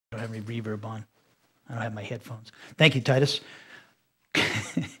have any reverb on. I don't have my headphones. Thank you, Titus.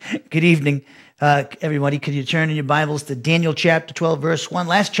 Good evening, everybody. Could you turn in your Bibles to Daniel chapter 12, verse 1,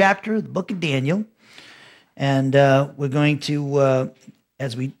 last chapter of the book of Daniel. And we're going to,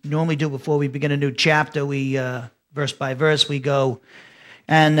 as we normally do before we begin a new chapter, we verse by verse, we go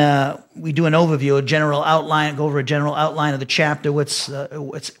and we do an overview, a general outline, go over a general outline of the chapter, what's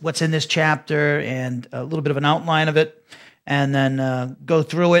in this chapter, and a little bit of an outline of it, and then go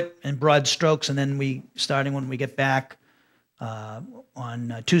through it in broad strokes, and then starting when we get back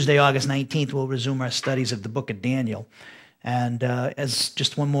on Tuesday, August 19th, we'll resume our studies of the book of Daniel. And as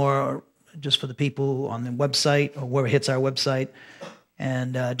just one more, just for the people on the website, or where it hits our website,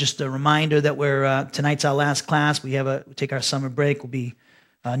 and just a reminder that tonight's our last class. We take our summer break. We'll be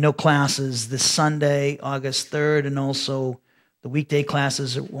no classes this Sunday, August 3rd, and also the weekday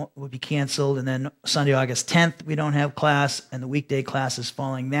classes will be canceled. And then Sunday, August 10th, we don't have class, and the weekday classes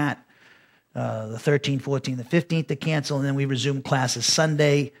following that, the 13th, 14th, the 15th to cancel, and then we resume classes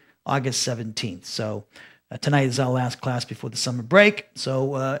Sunday, August 17th. So tonight is our last class before the summer break.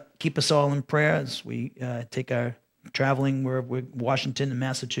 So keep us all in prayer as we take our traveling. We're Washington and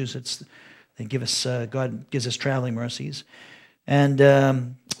Massachusetts. God gives us traveling mercies.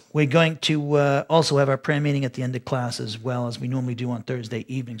 And we're going to also have our prayer meeting at the end of class, as well as we normally do on Thursday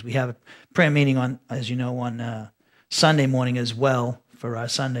evenings. We have a prayer meeting on Sunday morning as well for our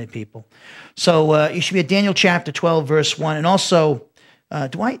Sunday people. So you should be at Daniel chapter 12, verse 1. And also,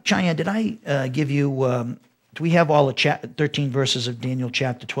 Cheyenne, did I give you, do we have all the 13 verses of Daniel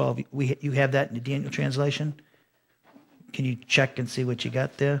chapter 12? You have that in the Daniel translation? Can you check and see what you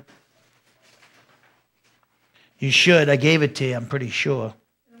got there? You should. I gave it to you, I'm pretty sure.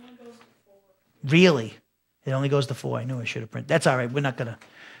 It only goes to 4. Really? It only goes to 4. I knew I should have printed. That's all right.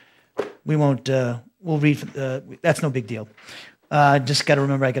 We won't, we'll read, that's no big deal. Just got to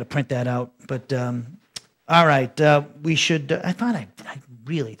remember I got to print that out. But, all right, we should, I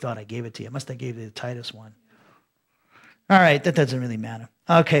really thought I gave it to you. I must have gave you the Titus one. All right, that doesn't really matter.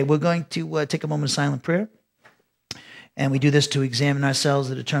 Okay, we're going to take a moment of silent prayer. And we do this to examine ourselves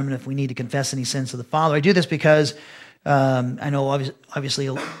to determine if we need to confess any sins to the Father. I do this because I know obviously,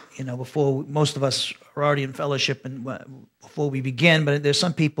 before most of us are already in fellowship and before we begin, but there's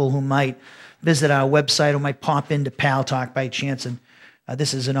some people who might visit our website or might pop into Pal Talk by chance, and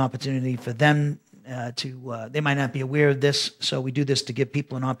this is an opportunity for them they might not be aware of this, so we do this to give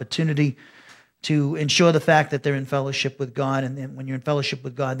people an opportunity to ensure the fact that they're in fellowship with God, and then when you're in fellowship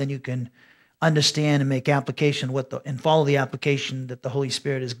with God, then you can understand and make application and follow the application that the Holy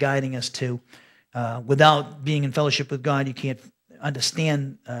Spirit is guiding us to. Without being in fellowship with God, you can't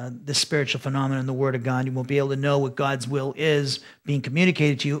understand this spiritual phenomenon, the Word of God. You won't be able to know what God's will is being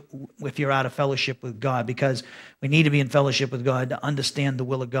communicated to you if you're out of fellowship with God, because we need to be in fellowship with God to understand the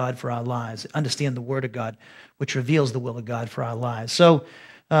will of God for our lives, understand the Word of God, which reveals the will of God for our lives. So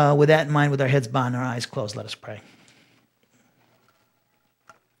with that in mind, with our heads bowed and our eyes closed, let us pray.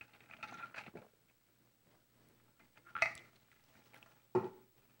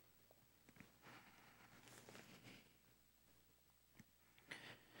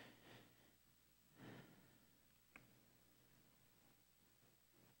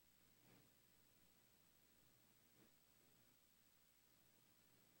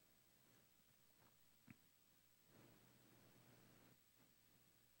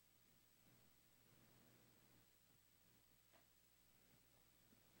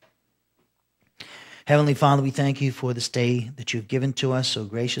 Heavenly Father, we thank you for this day that you've given to us so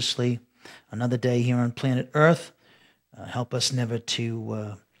graciously, another day here on planet Earth. Help us never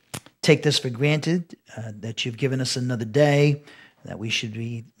to take this for granted, that you've given us another day, that we should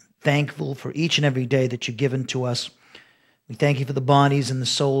be thankful for each and every day that you've given to us. We thank you for the bodies and the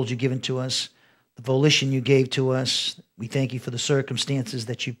souls you've given to us, the volition you gave to us. We thank you for the circumstances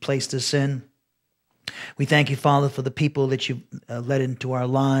that you've placed us in. We thank you, Father, for the people that you've led into our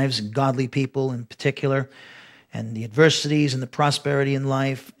lives, godly people in particular, and the adversities and the prosperity in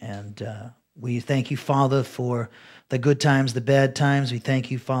life. And we thank you, Father, for the good times, the bad times. We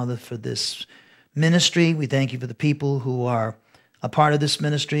thank you, Father, for this ministry. We thank you for the people who are a part of this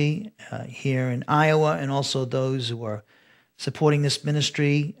ministry here in Iowa, and also those who are supporting this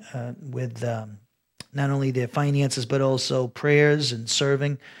ministry with not only their finances, but also prayers and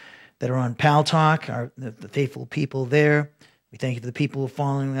serving, that are on Pal Talk, the faithful people there. We thank you for the people who are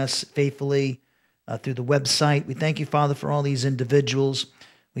following us faithfully through the website. We thank you, Father, for all these individuals.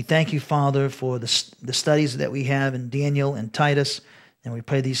 We thank you, Father, for the studies that we have in Daniel and Titus, and we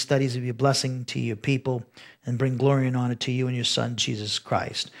pray these studies will be a blessing to your people and bring glory and honor to you and your Son, Jesus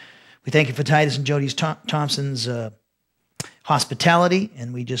Christ. We thank you for Titus and Jody Thompson's hospitality,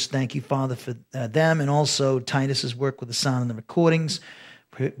 and we just thank you, Father, for them, and also Titus's work with the sound and the recordings.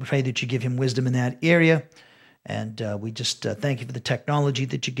 We pray that you give him wisdom in that area, and we just thank you for the technology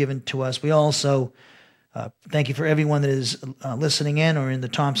that you've given to us. We also thank you for everyone that is listening in or in the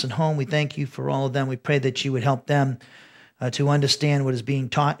Thompson home. We thank you for all of them. We pray that you would help them to understand what is being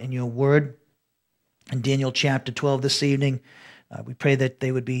taught in your word. In Daniel chapter 12 this evening, we pray that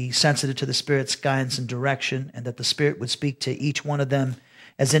they would be sensitive to the Spirit's guidance and direction, and that the Spirit would speak to each one of them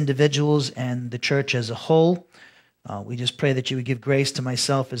as individuals and the church as a whole. We just pray that you would give grace to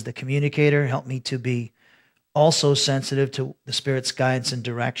myself as the communicator. Help me to be also sensitive to the Spirit's guidance and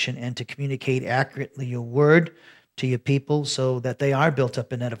direction, and to communicate accurately your word to your people so that they are built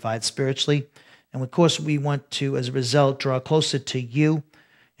up and edified spiritually. And of course, we want to, as a result, draw closer to you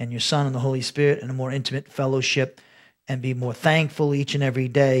and your Son and the Holy Spirit in a more intimate fellowship, and be more thankful each and every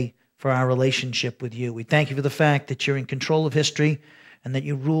day for our relationship with you. We thank you for the fact that you're in control of history, and that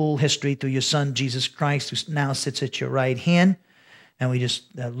you rule history through your Son, Jesus Christ, who now sits at your right hand. And we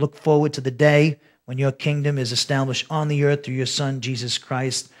just look forward to the day when your kingdom is established on the earth through your Son, Jesus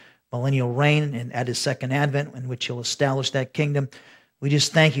Christ, millennial reign, and at his second advent, in which he'll establish that kingdom. We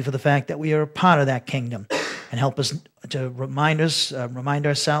just thank you for the fact that we are a part of that kingdom, and help us to remind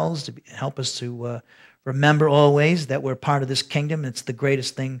ourselves, to help us to remember always that we're part of this kingdom. It's the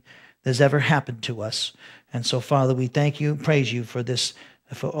greatest thing that's ever happened to us. And so, Father, we thank you and praise you for this,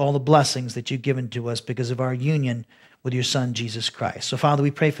 for all the blessings that you've given to us because of our union with your Son, Jesus Christ. So, Father, we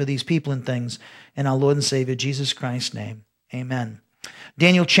pray for these people and things in our Lord and Savior, Jesus Christ's name. Amen.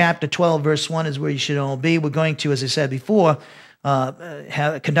 Daniel chapter 12, verse 1 is where you should all be. We're going to, as I said before,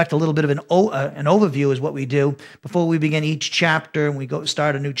 conduct a little bit of an overview is what we do. Before we begin each chapter and we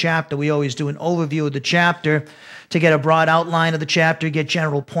start a new chapter, we always do an overview of the chapter to get a broad outline of the chapter, get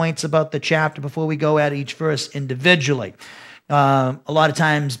general points about the chapter before we go at each verse individually. A lot of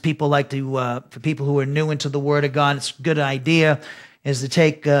times people like to, for people who are new into the Word of God, it's a good idea is to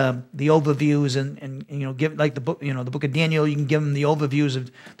take the overviews and give, like the book, the book of Daniel. You can give them the overviews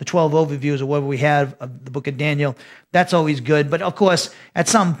of the 12 overviews of what we have of the book of Daniel. That's always good. But of course, at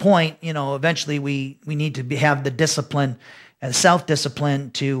some point, eventually we need to have the discipline and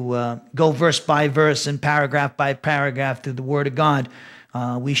self-discipline to go verse by verse and paragraph by paragraph through the Word of God.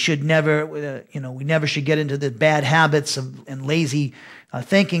 We should never, we never should get into the bad habits and lazy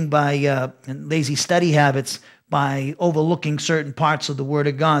thinking and lazy study habits by overlooking certain parts of the Word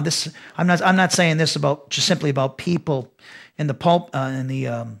of God. I'm not saying this just simply about people in the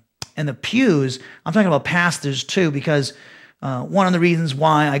in the pews. I'm talking about pastors too, because one of the reasons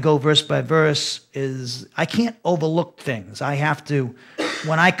why I go verse by verse is I can't overlook things. I have to,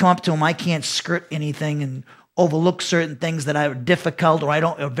 when I come up to them, I can't skirt anything and overlook certain things that are difficult or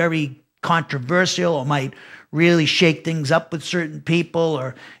are very controversial or might really shake things up with certain people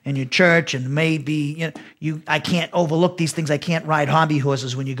or in your church, and maybe I can't overlook these things. I can't ride hobby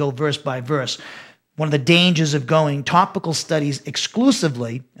horses when you go verse by verse. One of the dangers of going topical studies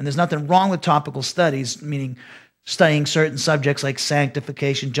exclusively, and there's nothing wrong with topical studies, meaning studying certain subjects like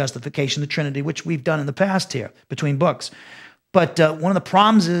sanctification, justification, the Trinity, which we've done in the past here between books. But one of the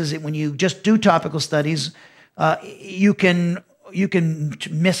problems is that when you just do topical studies, you can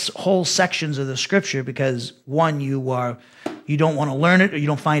miss whole sections of the Scripture because, one, you don't want to learn it, or you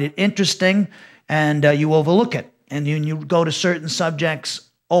don't find it interesting, and you overlook it. And you go to certain subjects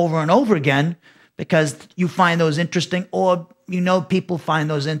over and over again because you find those interesting, or people find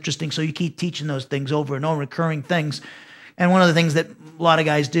those interesting, so you keep teaching those things over and over, recurring things. And one of the things that a lot of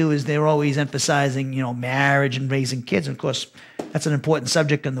guys do is they're always emphasizing, marriage and raising kids. And of course, that's an important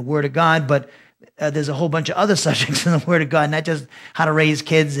subject in the Word of God, but there's a whole bunch of other subjects in the Word of God, not just how to raise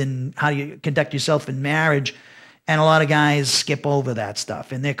kids and how you conduct yourself in marriage. And a lot of guys skip over that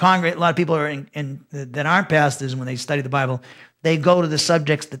stuff. And a lot of people that aren't pastors, when they study the Bible, they go to the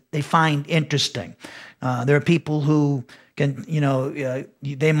subjects that they find interesting. There are people who can,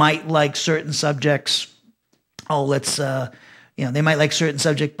 they might like certain subjects. They might like certain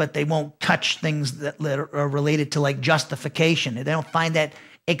subject, but they won't touch things that are related to like justification. They don't find that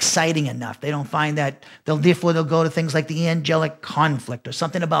exciting enough. They don't find that, therefore they'll go to things like the angelic conflict or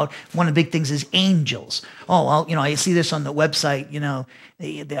something about, one of the big things is angels. Oh, well, I see this on the website,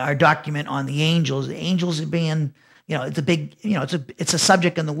 our document on the angels. The angels are being, it's a big, it's a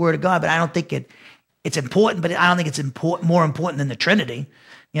subject in the Word of God, but I don't think it's important, but I don't think it's more important than the Trinity,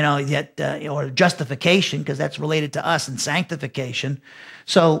 or justification, because that's related to us, and sanctification.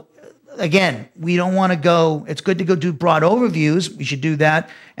 So again, we don't want to go, it's good to go do broad overviews. We should do that.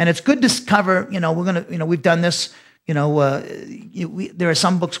 And it's good to cover, we've done this, there are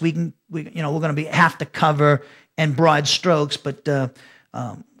some books we're going to have to cover and broad strokes, but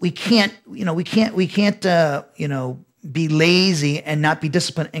we can't, be lazy and not be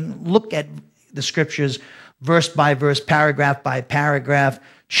disciplined and look at the scriptures verse by verse, paragraph by paragraph,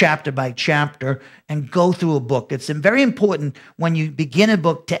 chapter by chapter, and go through a book. It's very important when you begin a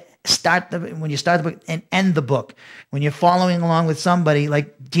book to start the book and end the book. When you're following along with somebody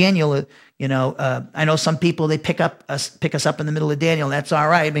like Daniel, I know some people, they pick us up in the middle of Daniel. That's all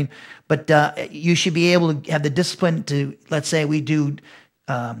right. I mean, but you should be able to have the discipline to, let's say we do.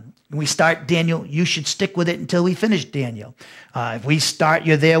 When we start Daniel, you should stick with it until we finish Daniel. If we start,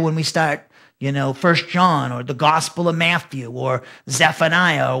 you're there when we start, 1 John or the Gospel of Matthew or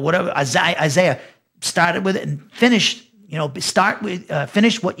Zephaniah or whatever, Isaiah. Start it with it and finish,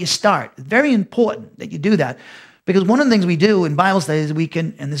 finish what you start. It's very important that you do that. Because one of the things we do in Bible studies, we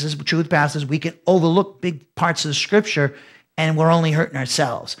can, and this is true with pastors, we can overlook big parts of the scripture and we're only hurting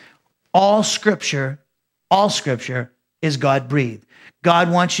ourselves. All scripture is God-breathed.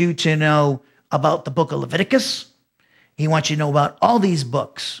 God wants you to know about the book of Leviticus. He wants you to know about all these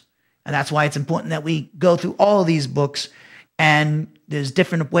books. And that's why it's important that we go through all of these books. And there's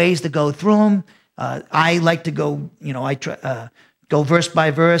different ways to go through them. I like to go, go verse by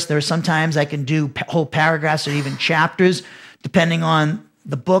verse. There are sometimes I can do whole paragraphs or even chapters, depending on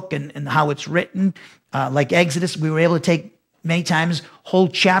the book and how it's written. Like Exodus, we were able to take many times whole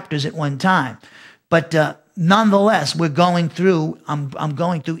chapters at one time. But nonetheless, we're going through, I'm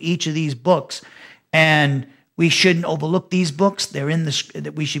going through each of these books, and we shouldn't overlook these books. They're in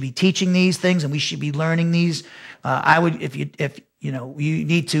that we should be teaching these things, and we should be learning these. If you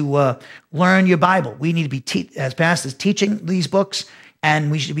need to learn your Bible, we need to be as pastors teaching these books,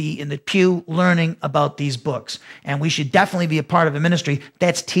 and we should be in the pew learning about these books. And we should definitely be a part of a ministry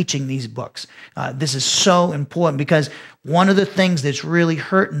that's teaching these books. This is so important because one of the things that's really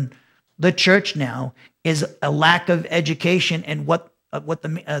hurting the church now is a lack of education and what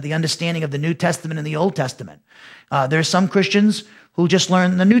the understanding of the New Testament and the Old Testament. There are some Christians who just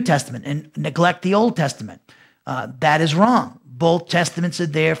learn the New Testament and neglect the Old Testament. That is wrong. Both testaments are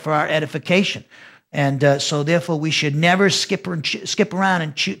there for our edification. And so therefore we should never skip around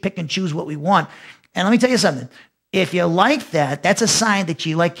and pick and choose what we want. And let me tell you something. If you like that, that's a sign that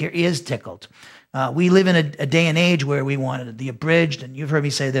you like your ears tickled. We live in a day and age where we want the abridged, and you've heard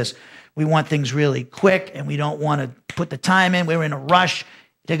me say this, we want things really quick, and we don't want to put the time in. We're in a rush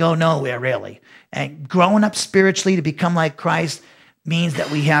to go nowhere, really. And growing up spiritually to become like Christ means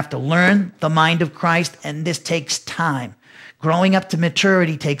that we have to learn the mind of Christ, and this takes time. Growing up to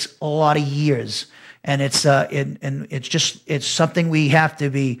maturity takes a lot of years, and it's something we have to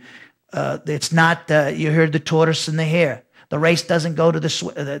be. It's not you heard the tortoise and the hare. The race doesn't go to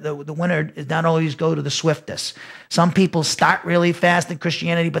the winner does not always go to the swiftest. Some people start really fast in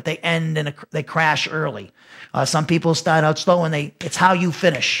Christianity, but they end and they crash early. Some people start out slow, and it's how you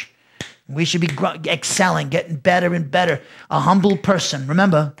finish. We should be excelling, getting better and better. A humble person,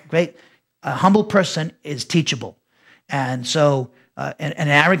 remember, a humble person is teachable, and so an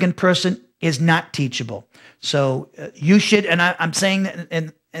arrogant person is not teachable. So you should, and I'm saying that,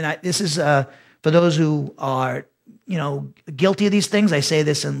 and this is for those who are guilty of these things. I say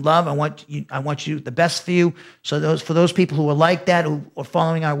this in love. I want you the best for you. So for those people who are like that, who are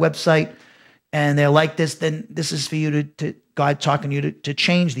following our website, and they're like this, then this is for you to God talking to you to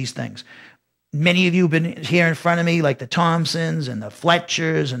change these things. Many of you have been here in front of me, like the Thompsons and the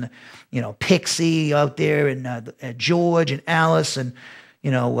Fletchers and Pixie out there, and George and Alice, and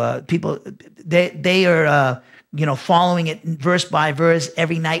people. They are following it verse by verse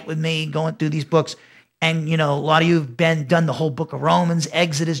every night with me, going through these books. And, a lot of you have done the whole book of Romans,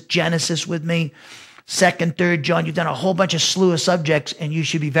 Exodus, Genesis with me, 2nd, 3rd John. You've done a whole bunch of slew of subjects, and you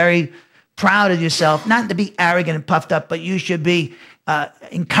should be very proud of yourself, not to be arrogant and puffed up, but you should be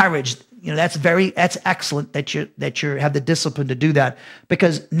encouraged. That's excellent that you have the discipline to do that,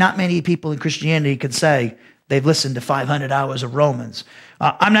 because not many people in Christianity can say they've listened to 500 hours of Romans.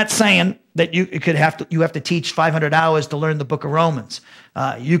 I'm not saying that you have to teach 500 hours to learn the book of Romans.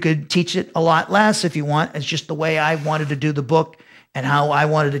 You could teach it a lot less if you want. It's just the way I wanted to do the book and how I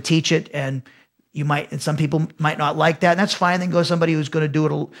wanted to teach it. And some people might not like that, and that's fine. Then go somebody who's going to do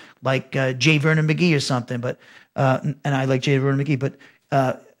it like J. Vernon McGee or something. But and I like J. Vernon McGee.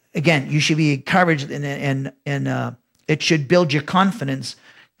 But again, you should be encouraged, and it should build your confidence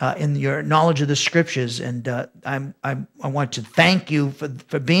in your knowledge of the scriptures. And I want to thank you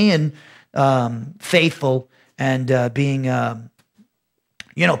for being faithful and being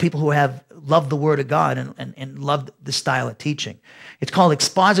people who have loved the Word of God and loved the style of teaching. It's called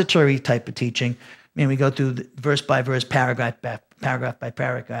expository type of teaching. We go through verse by verse, paragraph by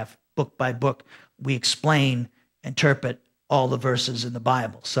paragraph, book by book. We explain interpret all the verses in the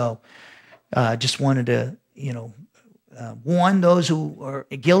Bible. So just wanted to, warn those who are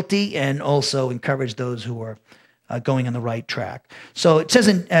guilty and also encourage those who are going on the right track. So it says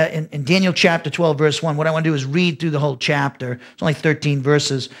in Daniel chapter 12, verse 1, what I want to do is read through the whole chapter. It's only 13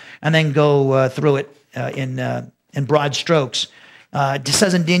 verses, and then go through it in broad strokes. It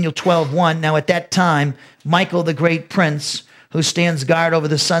says in Daniel 12:1, now at that time, Michael the great prince, who stands guard over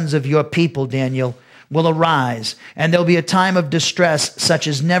the sons of your people, Daniel, will arise, and there'll be a time of distress such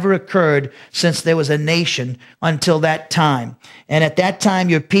as never occurred since there was a nation until that time. And at that time,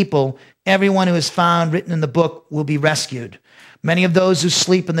 your people, everyone who is found written in the book, will be rescued. Many of those who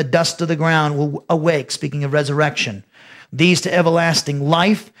sleep in the dust of the ground will awake, speaking of resurrection, these to everlasting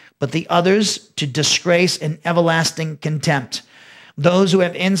life, but the others to disgrace and everlasting contempt. Those who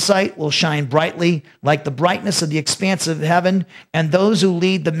have insight will shine brightly like the brightness of the expanse of heaven, and those who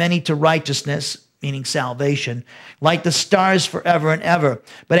lead the many to righteousness, meaning salvation, like the stars forever and ever.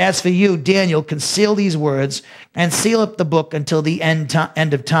 But as for you, Daniel, conceal these words and seal up the book until the end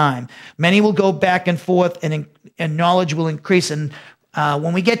of time. Many will go back and forth, and knowledge will increase. And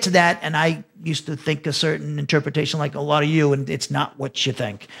when we get to that, and I used to think a certain interpretation like a lot of you, and it's not what you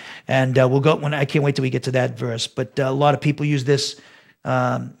think. And we'll go I can't wait till we get to that verse. But a lot of people use this,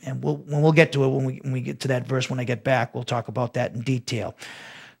 and we'll get to it when we get to that verse. When I get back, we'll talk about that in detail.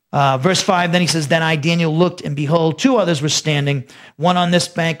 Verse 5, then he says, then I, Daniel, looked, and behold, two others were standing, one on this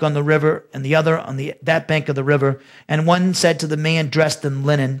bank on the river, and the other on that bank of the river. And one said to the man dressed in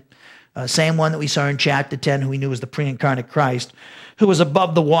linen, same one that we saw in chapter 10, who we knew was the pre-incarnate Christ, who was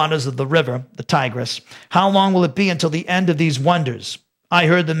above the waters of the river, the Tigris, how long will it be until the end of these wonders? I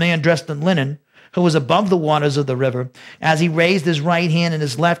heard the man dressed in linen, who was above the waters of the river, as he raised his right hand and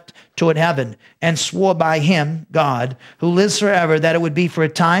his left toward heaven, and swore by him, God, who lives forever, that it would be for a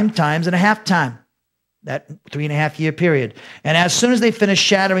time, times, and a half time, that 3.5 year period. And as soon as they finish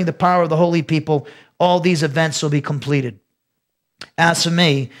shattering the power of the holy people, all these events will be completed. As for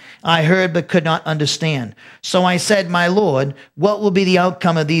me, I heard but could not understand. So I said, my Lord, what will be the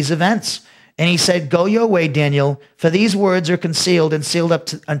outcome of these events? And he said, go your way, Daniel, for these words are concealed and sealed up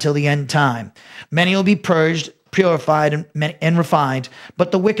until the end time. Many will be purged, purified, and refined,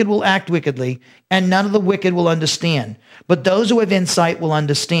 but the wicked will act wickedly, and none of the wicked will understand. But those who have insight will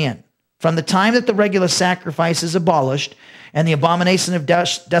understand. From the time that the regular sacrifice is abolished and the abomination of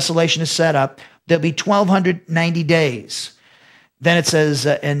desolation is set up, there'll be 1,290 days. Then it says,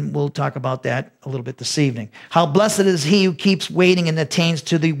 and we'll talk about that a little bit this evening, how blessed is he who keeps waiting and attains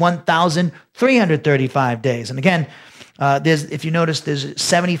to the 1,335 days. And again, if you notice, there's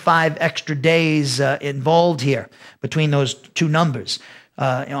 75 extra days involved here between those two numbers,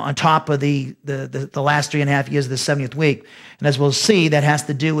 on top of the last 3.5 years of the 70th week. And as we'll see, that has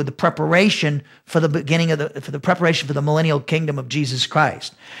to do with the preparation for the beginning of for the preparation for the millennial kingdom of Jesus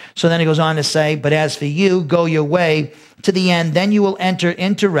Christ. So then it goes on to say, but as for you, go your way to the end, then you will enter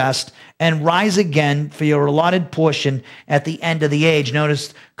into rest and rise again for your allotted portion at the end of the age. Notice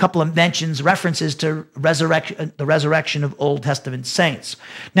a couple of references to the resurrection of Old Testament saints.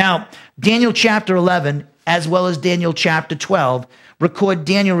 Now, Daniel chapter 11, as well as Daniel chapter 12, record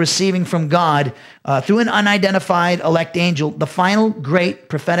Daniel receiving from God through an unidentified elect angel the final great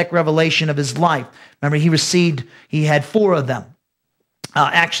prophetic revelation of his life. Remember, he had 4 of them.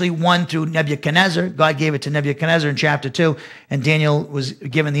 Actually, one through Nebuchadnezzar. God gave it to Nebuchadnezzar in chapter 2, and Daniel was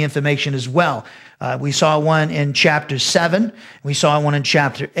given the information as well. We saw one in chapter 7. We saw one in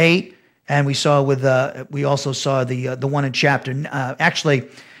chapter 8, and we also saw the one in chapter.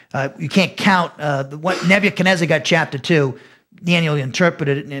 You can't count what Nebuchadnezzar got chapter 2. Daniel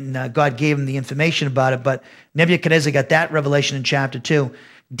interpreted it, and God gave him the information about it. But Nebuchadnezzar got that revelation in chapter 2.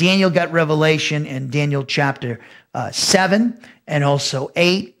 Daniel got revelation in Daniel chapter 7, and also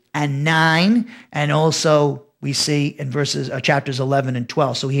 8 and 9, and also we see in chapters 11 and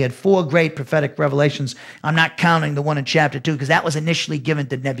 12. So he had 4 great prophetic revelations. I'm not counting the one in chapter 2 because that was initially given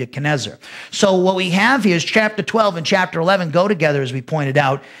to Nebuchadnezzar. So what we have here is chapter 12 and chapter 11 go together, as we pointed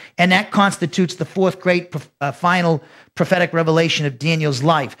out, and that constitutes the 4th great final prophetic revelation of Daniel's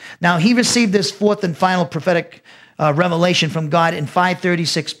life. Now, he received this 4th and final prophetic revelation from God in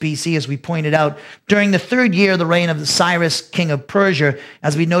 536 BC, as we pointed out, during the 3rd year of the reign of Cyrus, king of Persia,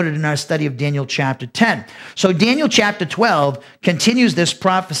 as we noted in our study of Daniel chapter 10. So Daniel chapter 12 continues this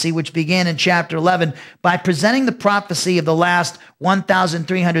prophecy, which began in chapter 11, by presenting the prophecy of the last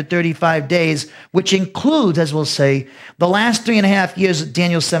 1,335 days, which includes, as we'll say, the last 3.5 years of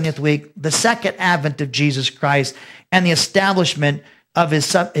Daniel's 70th week, the second advent of Jesus Christ, and the establishment of his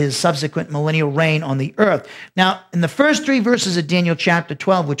subsequent millennial reign on the earth. Now, in the first 3 verses of Daniel chapter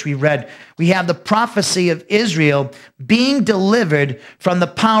 12, which we read, we have the prophecy of Israel being delivered from the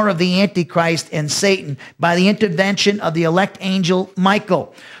power of the Antichrist and Satan by the intervention of the elect angel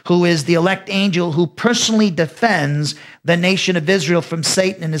Michael, who is the elect angel who personally defends the nation of Israel from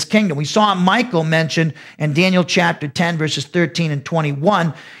Satan and his kingdom. We saw Michael mentioned in Daniel chapter 10, verses 13 and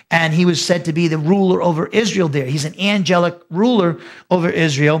 21, and he was said to be the ruler over Israel there. He's an angelic ruler over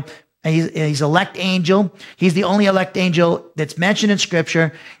Israel. He's elect angel. He's the only elect angel that's mentioned in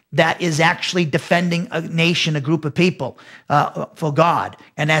Scripture that is actually defending a nation, a group of people for God,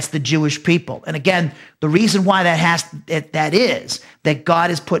 and that's the Jewish people. And again, the reason why that is that God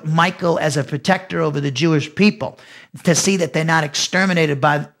has put Michael as a protector over the Jewish people to see that they're not exterminated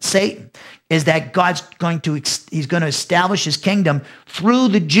by Satan, is that he's going to establish his kingdom through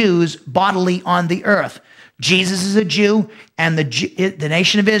the Jews bodily on the earth. Jesus is a Jew, and the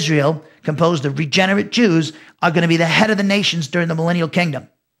nation of Israel, composed of regenerate Jews, are going to be the head of the nations during the millennial kingdom.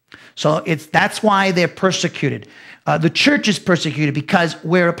 So that's why they're persecuted. The church is persecuted because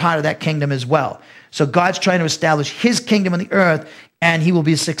we're a part of that kingdom as well. So God's trying to establish his kingdom on the earth, and he will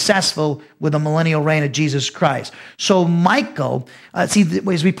be successful with the millennial reign of Jesus Christ. So Michael, as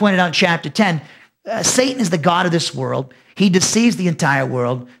we pointed out in chapter 10, Satan is the god of this world. He deceives the entire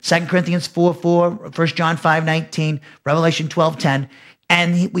world. 2 Corinthians 4:4, 1 John 5:19, Revelation 12:10.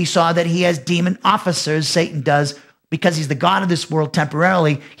 And we saw that he has demon officers, Satan does, because he's the god of this world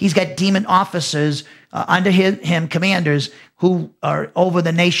temporarily. He's got demon officers under him, commanders, who are over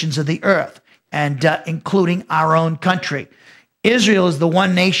the nations of the earth, and including our own country. Israel is the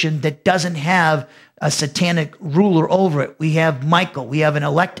one nation that doesn't have a satanic ruler over it. We have Michael. We have an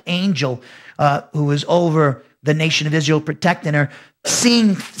elect angel who is over the nation of Israel, protecting her,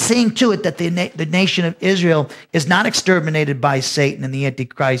 seeing to it that the nation of Israel is not exterminated by Satan and the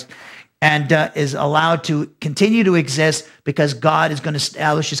Antichrist, and is allowed to continue to exist because God is going to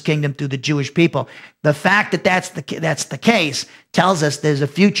establish his kingdom through the Jewish people. The fact that that's the case tells us there's a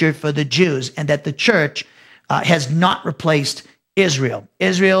future for the Jews, and that the church has not replaced Israel.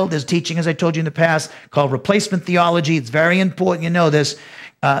 Israel, there's teaching, as I told you in the past, called replacement theology. It's very important you know this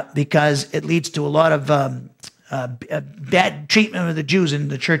because it leads to a lot of bad treatment of the Jews in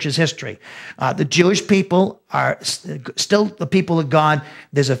the church's history. The Jewish people are still the people of God.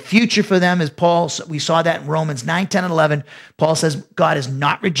 There's a future for them, as we saw that in Romans 9, 10, and 11. Paul says God has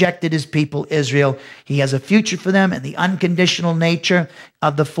not rejected his people, Israel. He has a future for them, and the unconditional nature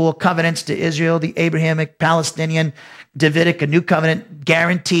of the 4 covenants to Israel, the Abrahamic, Palestinian, Davidic, a new covenant,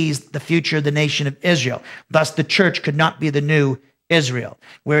 guarantees the future of the nation of Israel. Thus, the church could not be the new Israel.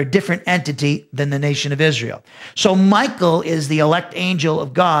 We're a different entity than the nation of Israel. So Michael is the elect angel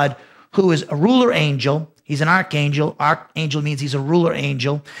of God, who is a ruler angel. He's an archangel. Archangel means he's a ruler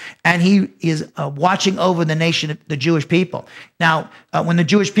angel, and he is watching over the nation of the Jewish people. Now, when the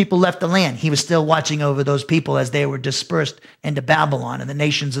Jewish people left the land, he was still watching over those people as they were dispersed into Babylon and the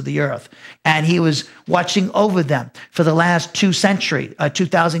nations of the earth. And he was watching over them for the last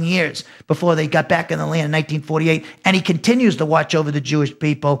 2,000 years before they got back in the land in 1948. And he continues to watch over the Jewish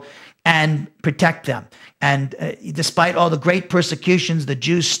people and protect them. And despite all the great persecutions, the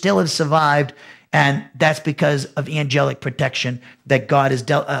Jews still have survived. And that's because of angelic protection that God has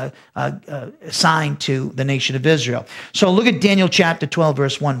assigned to the nation of Israel. So look at Daniel chapter 12,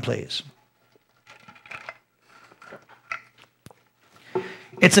 verse 1, please.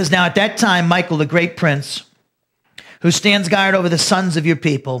 It says, "Now at that time, Michael, the great prince, who stands guard over the sons of your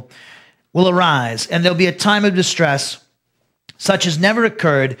people, will arise, and there'll be a time of distress, such as never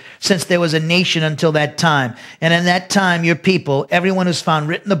occurred since there was a nation until that time. And in that time, your people, everyone who's found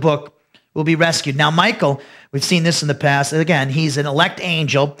written in the book, will be rescued." Now, Michael, we've seen this in the past. Again, he's an elect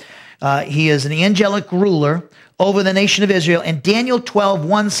angel. He is an angelic ruler over the nation of Israel. And Daniel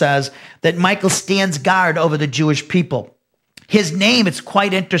 12:1 says that Michael stands guard over the Jewish people. His name, it's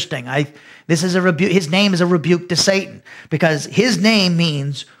quite interesting. His name is a rebuke to Satan, because his name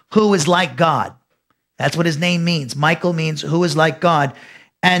means who is like God. That's what his name means. Michael means who is like God.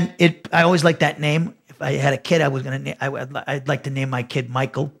 And I always liked that name. If I had a kid, I'd like to name my kid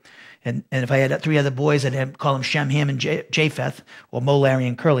Michael. And if I had 3 other boys, I'd call them Shem, Ham, and Japheth, or Mo, Larry,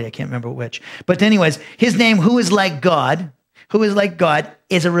 and Curly. I can't remember which. But anyways, his name, who is like God,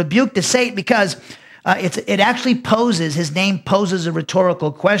 is a rebuke to Satan, because it actually his name poses a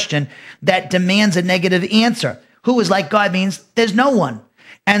rhetorical question that demands a negative answer. Who is like God means there's no one.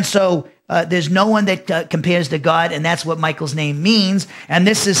 And so there's no one that compares to God, and that's what Michael's name means. And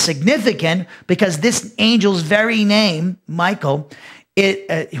this is significant because this angel's very name, Michael,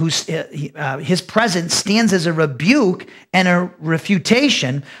 his presence stands as a rebuke and a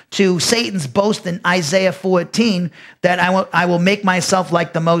refutation to Satan's boast in Isaiah 14 that I will make myself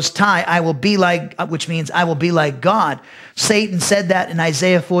like the Most High. I will be like, which means I will be like God. Satan said that in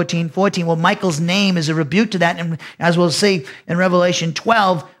Isaiah 14:14. Well, Michael's name is a rebuke to that. And as we'll see in Revelation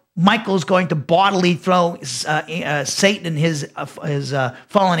 12, Michael's going to bodily throw Satan and his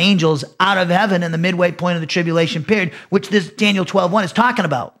fallen angels out of heaven in the midway point of the tribulation period, which this Daniel 12:1 is talking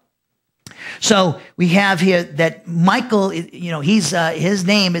about. So we have here that Michael, his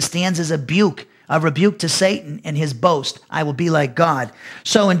name stands as a rebuke to Satan and his boast. I will be like God.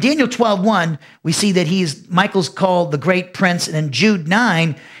 So in Daniel 12:1, we see that Michael's called the great prince, and in Jude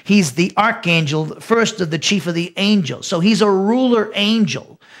 9, he's the archangel, first of the chief of the angels. So he's a ruler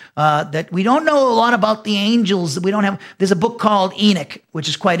angel. That we don't know a lot about the angels. There's a book called Enoch, which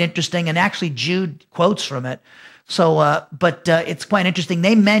is quite interesting, and actually Jude quotes from it. So, but it's quite interesting.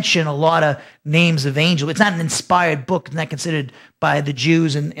 They mention a lot of names of angels. It's not an inspired book. It's not considered by the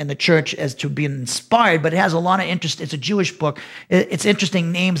Jews and the church as to be inspired, but it has a lot of interest. It's a Jewish book. It's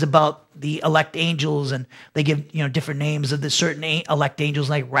interesting names about the elect angels, and they give different names of the certain elect angels,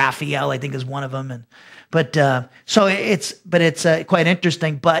 like Raphael, I think, is one of them. But it's quite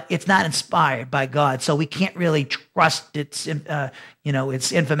interesting, but it's not inspired by God, so we can't really trust its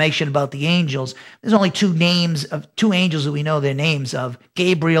information about the angels. There's only two angels that we know their names of: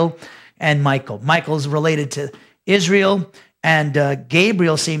 Gabriel and Michael. Michael's related to Israel, and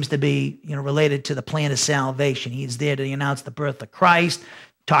Gabriel seems to be related to the plan of salvation. He's there to announce the birth of Christ,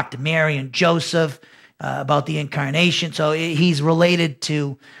 talk to Mary and Joseph about the incarnation. So he's related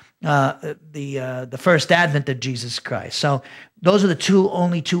to the first advent of Jesus Christ. So those are the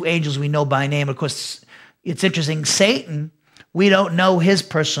only two angels we know by name. Of course, it's interesting. Satan, we don't know his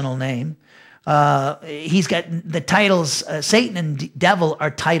personal name. He's got the titles. Satan and devil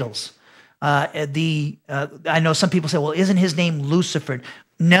are titles. I know some people say, well, isn't his name Lucifer?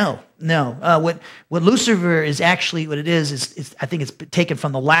 No. What Lucifer is actually, what it is I think it's taken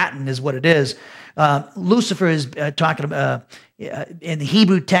from the Latin is what it is. Lucifer is talking about, in the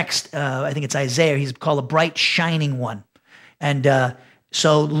Hebrew text, I think it's Isaiah, he's called a bright shining one. And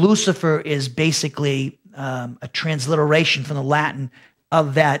so Lucifer is basically a transliteration from the Latin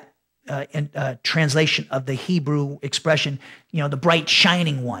of that translation of the Hebrew expression, the bright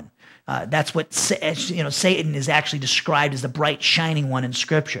shining one. That's what Satan is actually described as, the bright shining one in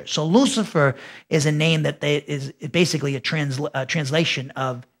Scripture. So Lucifer is a name that is basically a translation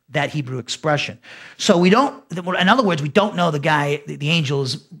of that Hebrew expression. So in other words, we don't know the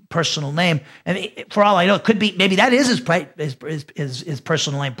angel's personal name. And for all I know, it could be, maybe that is his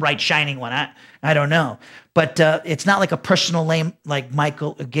personal name, bright shining one. I don't know. But it's not like a personal name like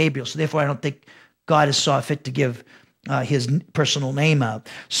Michael or Gabriel. So therefore, I don't think God has saw fit to give his personal name out.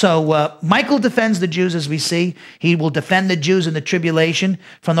 So Michael defends the Jews, as we see. He will defend the Jews in the tribulation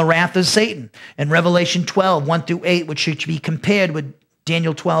from the wrath of Satan. In Revelation 12:1-8, which should be compared with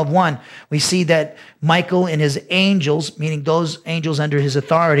Daniel 12:1, we see that Michael and his angels, meaning those angels under his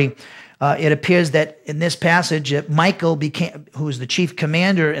authority, it appears that in this passage, Michael who is the chief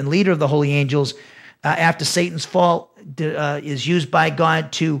commander and leader of the holy angels, after Satan's fall, is used by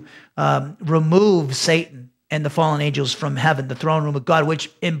God to remove Satan and the fallen angels from heaven, the throne room of God,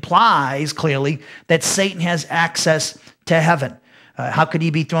 which implies clearly that Satan has access to heaven. How could he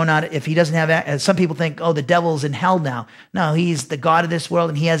be thrown out if he doesn't have? Some people think, oh, the devil's in hell now. No, he's the God of this world,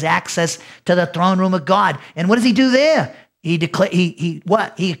 and he has access to the throne room of God. And what does he do there? He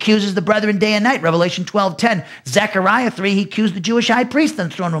accuses the brethren day and night. Revelation 12:10. Zechariah 3, he accused the Jewish high priest in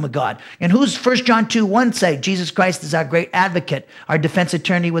the throne room of God. And who's 1 John 2:1 say? Jesus Christ is our great advocate, our defense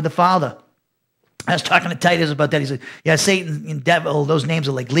attorney with the Father. I was talking to Titus about that. He said, yeah, Satan and devil, those names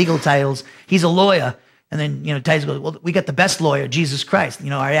are like legal titles. He's a lawyer. And then, Titus goes, well, we got the best lawyer, Jesus Christ.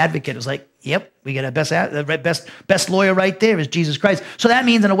 Our advocate was like, yep, we got the best lawyer right there is Jesus Christ. So that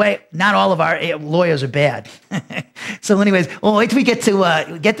means, in a way, not all of our lawyers are bad. So anyways, wait till we get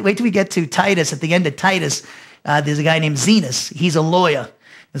to Titus. At the end of Titus, there's a guy named Zenos. He's a lawyer.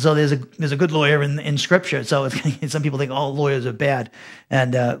 And so there's a good lawyer in Scripture. So some people think all lawyers are bad,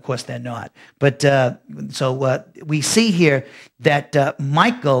 and of course they're not. But so we see here that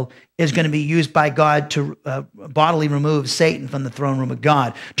Michael is going to be used by God to bodily remove Satan from the throne room of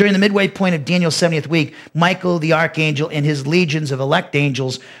God. During the midway point of Daniel's 70th week, Michael the archangel and his legions of elect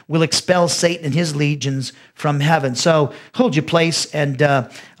angels will expel Satan and his legions from heaven. So hold your place and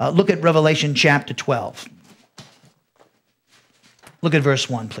look at Revelation chapter 12. Look at verse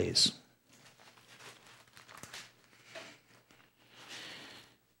 1, please.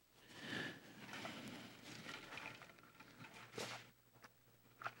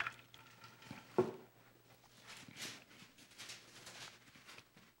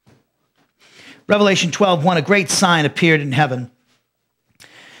 Revelation 12:1, a great sign appeared in heaven.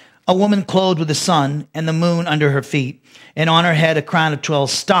 A woman clothed with the sun and the moon under her feet, and on her head a crown of 12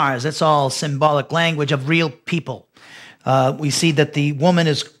 stars. That's all symbolic language of real people. We see that the woman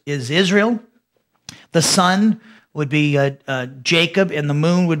is Israel. The sun would be Jacob, and the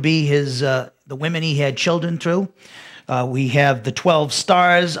moon would be the women he had children through. We have the 12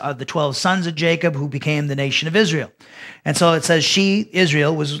 stars, the 12 sons of Jacob, who became the nation of Israel. And so it says she,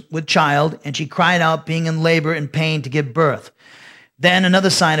 Israel, was with child, and she cried out, being in labor and pain to give birth. Then another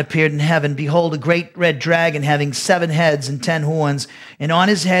sign appeared in heaven. Behold, a great red dragon having 7 heads and 10 horns, and on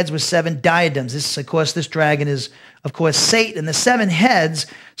his heads were 7 diadems. This dragon is, of course, Satan. The 7 heads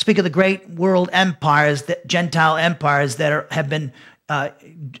speak of the great world empires, Gentile empires that have been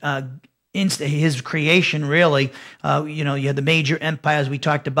his creation, really. You have the major empires we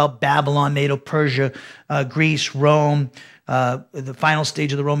talked about: Babylon, Medo-Persia, Greece, Rome. The final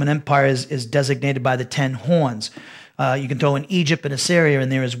stage of the Roman Empire is designated by the 10 horns. You can throw in Egypt and Assyria in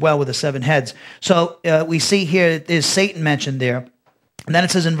there as well with the 7 heads. So we see here there's Satan mentioned there. And then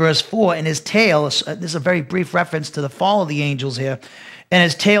it says in verse 4, and his tail, this is a very brief reference to the fall of the angels here, and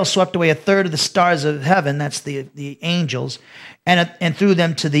his tail swept away 1/3 of the stars of heaven, that's the angels, and threw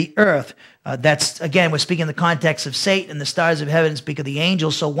them to the earth. That's, again, we're speaking in the context of Satan. The stars of heaven speak of the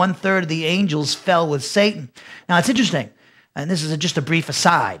angels, so 1/3 of the angels fell with Satan. Now, it's interesting, and this is just a brief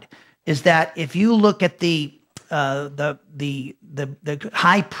aside, is that if you look at the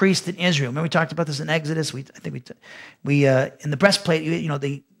high priest in Israel. Remember we talked about this in Exodus. We in the breastplate.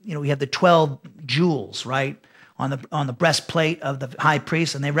 We have the 12 jewels, right, on the breastplate of the high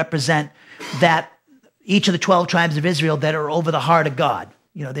priest, and they represent that each of the 12 tribes of Israel that are over the heart of God.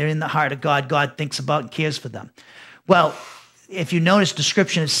 They're in the heart of God. God thinks about and cares for them. Well, if you notice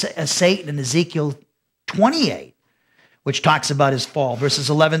description of Satan in Ezekiel 28, which talks about his fall, verses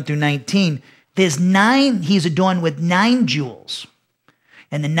 11 through 19. There's 9, he's adorned with 9 jewels.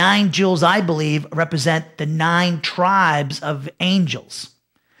 And the 9 jewels, I believe, represent the 9 tribes of angels.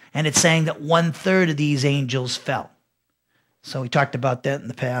 And it's saying that 1/3 of these angels fell. So we talked about that in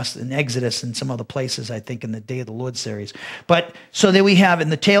the past, in Exodus and some other places, I think, in the Day of the Lord series. But so there we have, and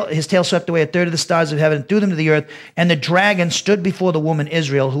his tail swept away 1/3 of the stars of heaven and threw them to the earth. And the dragon stood before the woman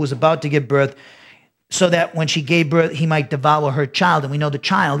Israel, who was about to give birth, so that when she gave birth, he might devour her child. And we know the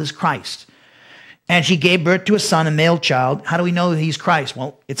child is Christ. And she gave birth to a son, a male child. How do we know that he's Christ?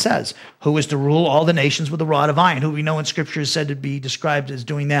 Well, it says, who is to rule all the nations with a rod of iron, who we know in Scripture is said to be described as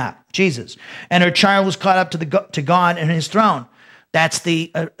doing that, Jesus. And her child was caught up to God and his throne. That's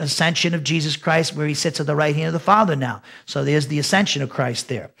the ascension of Jesus Christ, where he sits at the right hand of the Father now. So there's the ascension of Christ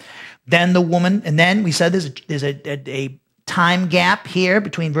there. Then the woman, and then we said there's a time gap here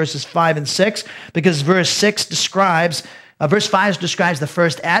between verses 5 and 6, because verse 5 describes the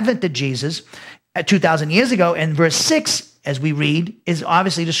first advent of Jesus 2,000 years ago, and verse 6, as we read, is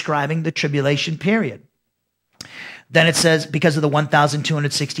obviously describing the tribulation period. Then it says, because of the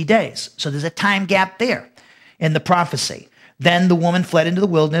 1,260 days. So there's a time gap there in the prophecy. Then the woman fled into the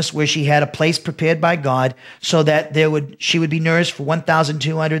wilderness, where she had a place prepared by God, so that she would be nourished for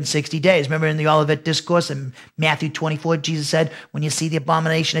 1,260 days. Remember in the Olivet Discourse in Matthew 24, Jesus said, when you see the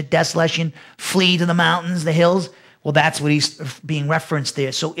abomination of desolation, flee to the mountains, the hills. Well, that's what he's being referenced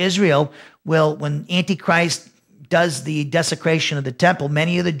there. So Israel will, when Antichrist does the desecration of the temple,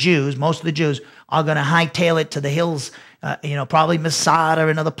 most of the Jews are going to hightail it to the hills, probably Masada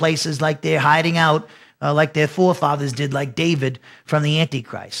and other places, like they're hiding out, like their forefathers did, like David, from the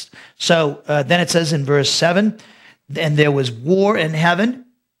Antichrist. So then it says in verse 7, and there was war in heaven.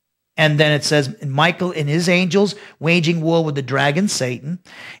 And then it says, Michael and his angels waging war with the dragon, Satan,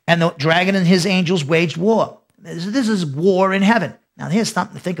 and the dragon and his angels waged war. This is war in heaven. Now, here's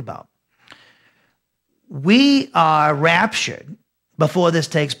something to think about. We are raptured before this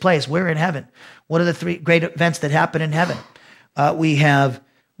takes place. We're in heaven. What are the 3 great events that happen in heaven? We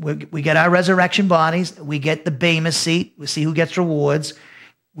get our resurrection bodies. We get the Bema seat. We see who gets rewards.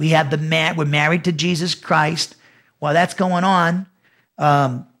 We have we're married to Jesus Christ. While that's going on,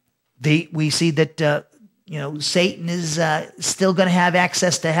 we see that Satan is still going to have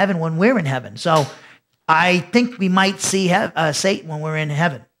access to heaven when we're in heaven. So I think we might see Satan when we're in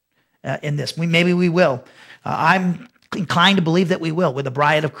heaven in this. Maybe we will. I'm inclined to believe that we will. We're the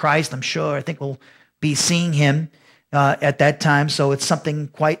bride of Christ, I'm sure. I think we'll be seeing him at that time. So it's something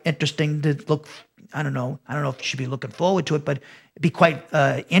quite interesting to look. I don't know if you should be looking forward to it, but it'd be quite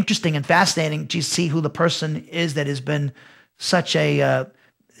interesting and fascinating to see who the person is that has been such a,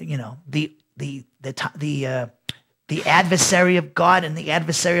 the adversary of God and the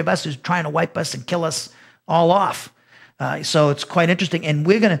adversary of us, who's trying to wipe us and kill us all off. So it's quite interesting. And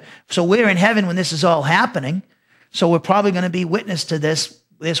we're in heaven when this is all happening. So we're probably going to be witness to this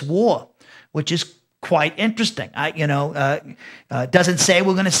war, which is quite interesting. Doesn't say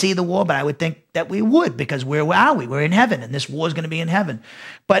we're going to see the war, but I would think that we would, because where are we? We're in heaven, and this war is going to be in heaven.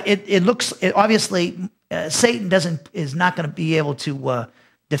 But obviously Satan is not going to be able to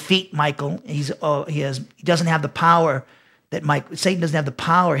defeat Michael. He doesn't have the power that Satan doesn't have the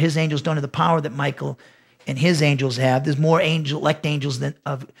power. His angels don't have the power that Michael and his angels have. There's more elect angels than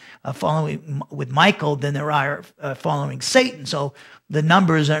following with Michael than there are following Satan. So the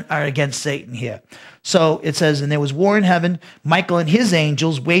numbers are against Satan here. So it says, and there was war in heaven, Michael and his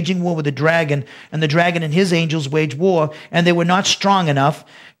angels waging war with the dragon, and the dragon and his angels waged war, and they were not strong enough,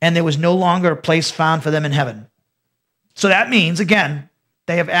 and there was no longer a place found for them in heaven. So that means, again,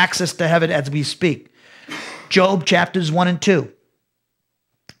 they have access to heaven as we speak. Job chapters 1 and 2.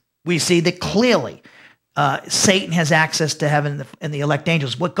 We see that clearly Satan has access to heaven and the elect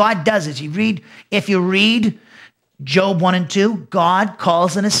angels. What God does is if you read Job 1 and 2, God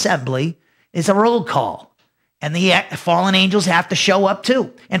calls an assembly. It's a roll call. And the fallen angels have to show up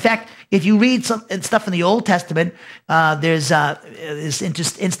too. In fact, if you read stuff in the Old Testament, there's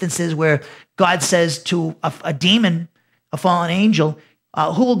instances where God says to a demon, a fallen angel,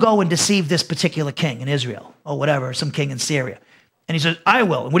 who will go and deceive this particular king in Israel or whatever, some king in Syria. And he says, I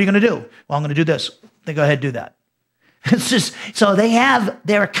will. And what are you going to do? Well, I'm going to do this. Then go ahead and do that. It's just, so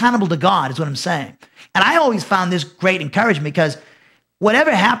they're accountable to God is what I'm saying. And I always found this great encouragement, because whatever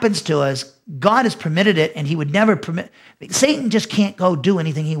happens to us, God has permitted it, and he would never permit. Satan just can't go do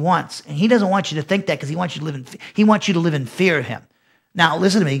anything he wants. And he doesn't want you to think that, because he wants you to live in fear of him. Now,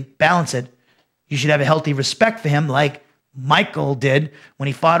 listen to me, balance it. You should have a healthy respect for him, like Michael did when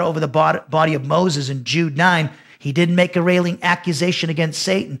he fought over the body of Moses in Jude 9. He didn't make a railing accusation against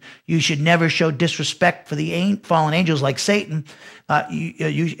Satan. You should never show disrespect for the fallen angels like Satan.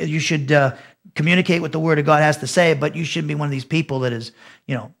 You should communicate what the Word of God has to say, but you shouldn't be one of these people that is,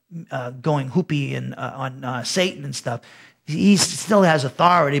 going hoopy and on Satan and stuff. He still has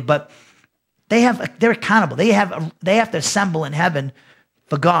authority, but they're accountable. They have to assemble in heaven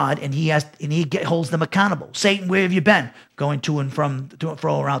for God, and he holds them accountable. Satan, where have you been? Going to and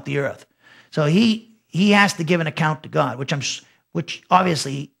fro around the earth. So he has to give an account to God, which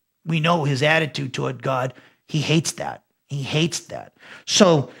obviously we know his attitude toward God. He hates that. He hates that.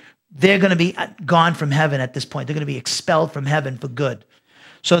 So they're going to be gone from heaven at this point. They're going to be expelled from heaven for good.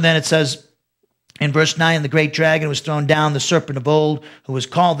 So then it says in verse 9, the great dragon was thrown down, the serpent of old, who was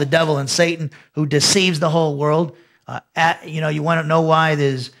called the devil and Satan, who deceives the whole world. You want to know why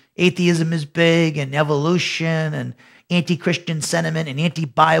atheism is big, and evolution and anti-Christian sentiment and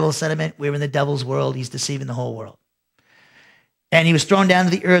anti-Bible sentiment. We're in the devil's world. He's deceiving the whole world. And he was thrown down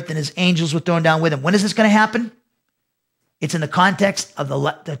to the earth, and his angels were thrown down with him. When is this going to happen? It's in the context of the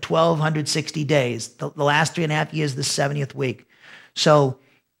 1,260 days, the last 3.5 years, the 70th week. So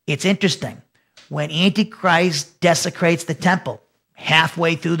it's interesting. When Antichrist desecrates the temple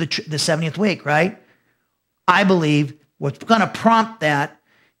halfway through the 70th week, right? I believe what's going to prompt that,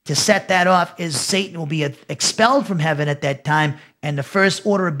 to set that off, is Satan will be expelled from heaven at that time, and the first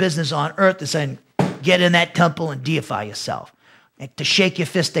order of business on earth is saying, get in that temple and deify yourself, and to shake your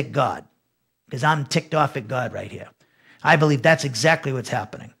fist at God, because I'm ticked off at God right here. I believe that's exactly what's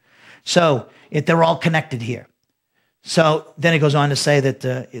happening. So they're all connected here. So then it goes on to say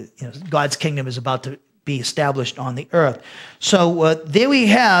that God's kingdom is about to be established on the earth. So there we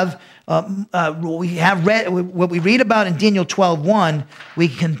have what we read about in Daniel 12:1. We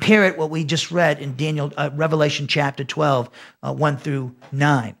compare it what we just read in Revelation chapter 12, 1 through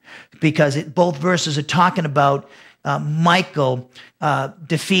 9, because both verses are talking about Michael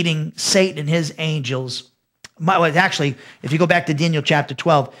defeating Satan and his angels. Actually, if you go back to Daniel chapter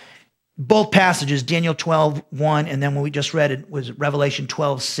 12, both passages, Daniel 12:1, and then what we just read it was Revelation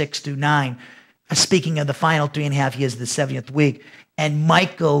 12:6 through 9, speaking of the final 3.5 years of the 70th week. And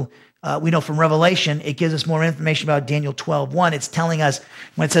Michael, we know from Revelation, it gives us more information about Daniel 12:1. It's telling us,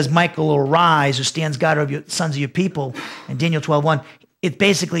 when it says Michael will arise, who stands guard over your sons of your people, in Daniel 12:1,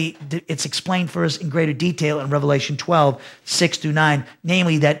 it's explained for us in greater detail in Revelation 12:6 through 9,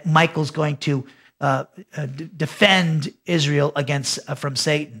 namely that Michael's going to defend Israel from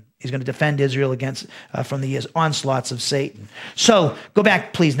Satan. He's going to defend Israel from the onslaughts of Satan. So go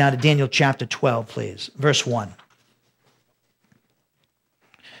back, please, now to Daniel chapter 12, please, verse 1.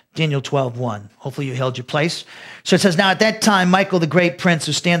 Daniel 12:1. Hopefully you held your place. So it says, now at that time, Michael, the great prince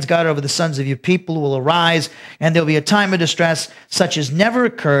who stands guard over the sons of your people, will arise, and there will be a time of distress such as never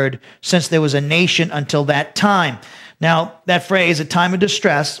occurred since there was a nation until that time. Now, that phrase, a time of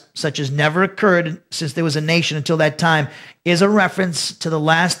distress, such as never occurred since there was a nation until that time, is a reference to the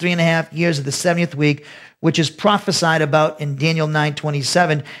last 3.5 years of the 70th week, which is prophesied about in Daniel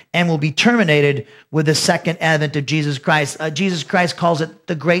 9:27, and will be terminated with the second advent of Jesus Christ. Jesus Christ calls it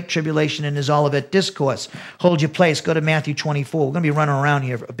the Great Tribulation in his Olivet Discourse. Hold your place. Go to Matthew 24. We're going to be running around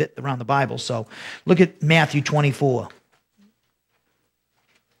here a bit around the Bible, so look at Matthew 24.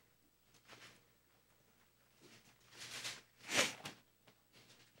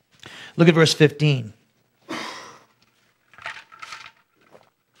 Look at verse 15.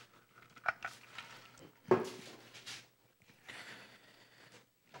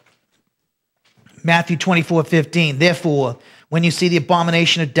 Matthew 24:15. Therefore, when you see the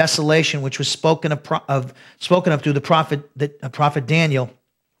abomination of desolation, which was spoken of through the prophet Daniel,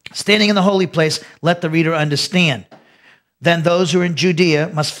 standing in the holy place, let the reader understand. Then those who are in Judea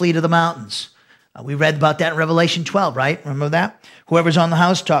must flee to the mountains. We read about that in Revelation 12, right? Remember that? Whoever's on the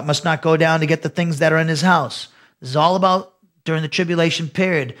housetop must not go down to get the things that are in his house. This is all about during the tribulation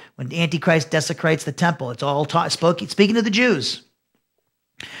period when the Antichrist desecrates the temple. It's all speaking to the Jews.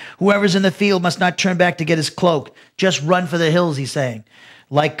 Whoever's in the field must not turn back to get his cloak. Just run for the hills, he's saying.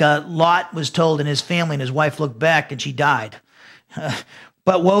 Like Lot was told, and his family and his wife looked back and she died.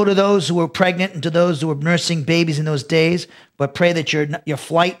 But woe to those who were pregnant and to those who were nursing babies in those days. But pray that your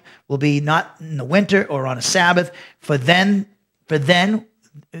flight will be not in the winter or on a Sabbath. For then,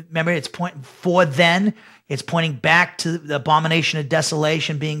 remember, it's pointing back to the abomination of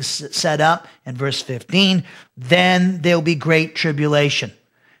desolation being set up in verse 15. Then there will be great tribulation.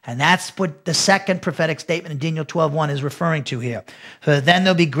 And that's what the second prophetic statement in Daniel 12:1 is referring to here. For then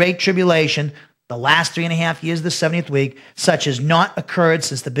there'll be great tribulation, the last 3.5 years of the 70th week, such as not occurred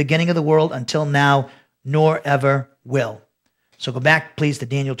since the beginning of the world until now, nor ever will. So go back, please, to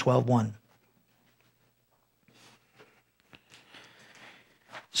Daniel 12:1.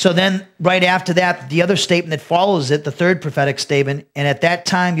 So then, right after that, the other statement that follows it, the third prophetic statement, and at that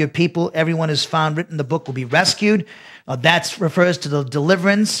time your people, everyone is found written in the book, will be rescued. That refers to the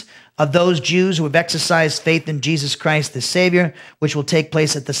deliverance of those Jews who have exercised faith in Jesus Christ, the Savior, which will take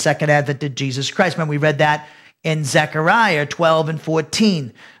place at the second advent of Jesus Christ. Remember, we read that in Zechariah 12 and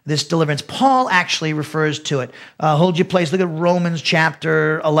 14, this deliverance. Paul actually refers to it. Hold your place. Look at Romans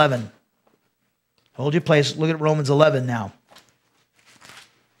chapter 11. Hold your place. Look at Romans 11 now.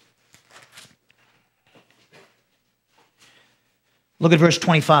 Look at verse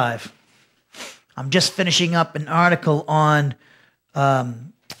 25. I'm just finishing up an article on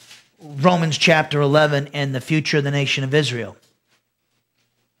Romans chapter 11 and the future of the nation of Israel.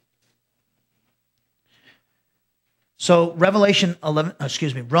 So Romans,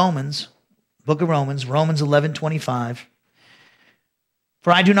 book of Romans 11:25.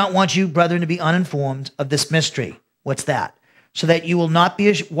 For I do not want you, brethren, to be uninformed of this mystery. What's that? So that you will not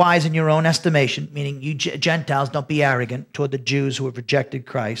be wise in your own estimation, meaning you Gentiles, don't be arrogant toward the Jews who have rejected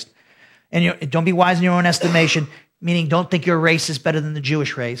Christ. And don't be wise in your own estimation, meaning don't think your race is better than the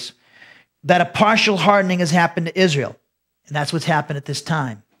Jewish race. That a partial hardening has happened to Israel. And that's what's happened at this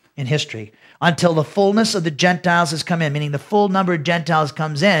time in history. Until the fullness of the Gentiles has come in, meaning the full number of Gentiles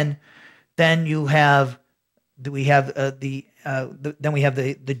comes in, then we have the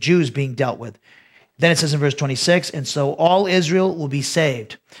Jews being dealt with. Then it says in verse 26, and so all Israel will be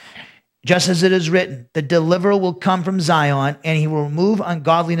saved. Just as it is written, the deliverer will come from Zion, and he will remove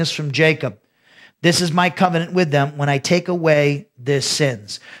ungodliness from Jacob. This is my covenant with them when I take away their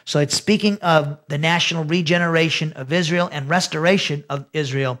sins. So it's speaking of the national regeneration of Israel and restoration of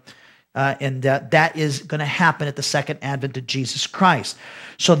Israel, and that is going to happen at the second advent of Jesus Christ.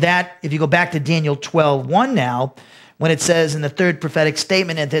 So that, if you go back to Daniel 12:1 now, when it says in the third prophetic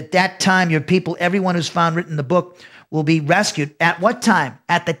statement, and at that time your people, everyone who's found written in the book, will be rescued. At what time?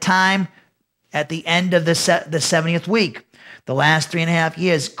 At the end of the 70th week. The last 3.5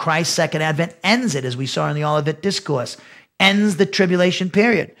 years, Christ's second advent ends it, as we saw in the Olivet Discourse, ends the tribulation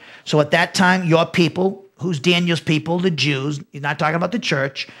period. So at that time, your people, who's Daniel's people, the Jews, he's not talking about the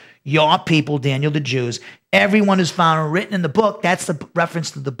church, your people, Daniel, the Jews, everyone who's found written in the book, that's the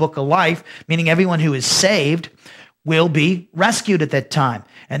reference to the book of life, meaning everyone who is saved will be rescued at that time.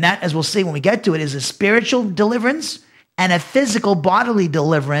 And that, as we'll see when we get to it, is a spiritual deliverance and a physical bodily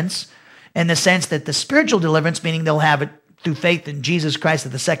deliverance, in the sense that the spiritual deliverance, meaning they'll have it through faith in Jesus Christ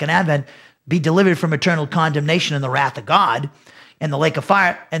at the second advent, be delivered from eternal condemnation and the wrath of God and the lake of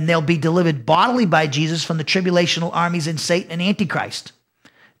fire, and they'll be delivered bodily by Jesus from the tribulational armies in Satan and Antichrist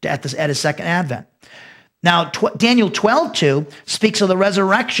at his second advent. Now, Daniel 12:2 speaks of the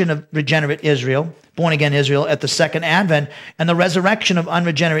resurrection of regenerate Israel, born-again Israel, at the second advent, and the resurrection of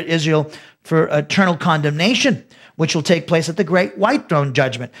unregenerate Israel for eternal condemnation, which will take place at the great white throne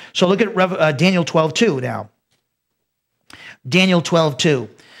judgment. So look at Daniel 12:2 now. Daniel 12:2.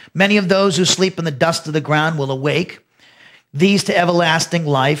 Many of those who sleep in the dust of the ground will awake, these to everlasting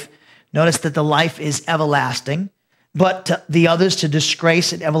life. Notice that the life is everlasting, but the others to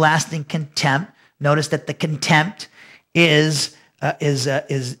disgrace and everlasting contempt. Notice that the contempt is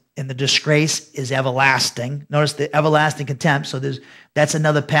and the disgrace is everlasting. Notice the everlasting contempt. So that's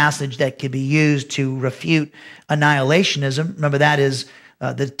another passage that could be used to refute annihilationism. Remember, that is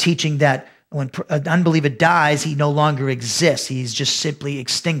the teaching that when an unbeliever dies, he no longer exists. He's just simply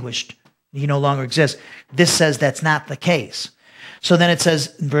extinguished. He no longer exists. This says that's not the case. So then it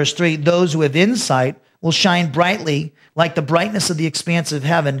says in verse 3, those who have insight will shine brightly like the brightness of the expanse of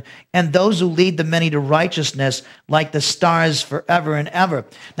heaven, and those who lead the many to righteousness like the stars forever and ever.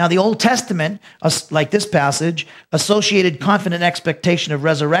 Now, the Old Testament, like this passage, associated confident expectation of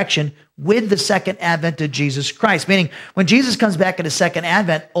resurrection with the second advent of Jesus Christ, meaning when Jesus comes back at the second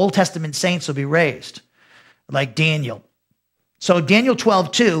advent, Old Testament saints will be raised, like Daniel. So Daniel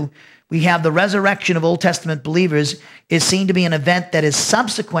 12:2, we have the resurrection of Old Testament believers is seen to be an event that is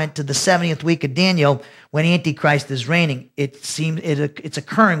subsequent to the 70th week of Daniel when Antichrist is reigning. It's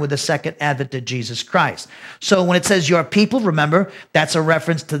occurring with the second advent of Jesus Christ. So when it says your people, remember, that's a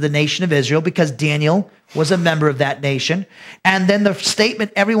reference to the nation of Israel because Daniel was a member of that nation. And then the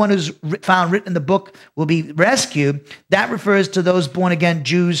statement, everyone who's found written in the book will be rescued, that refers to those born-again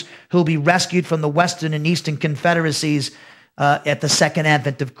Jews who will be rescued from the Western and Eastern confederacies at the second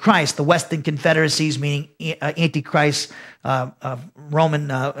advent of Christ. The Western confederacies, meaning Antichrist, Roman,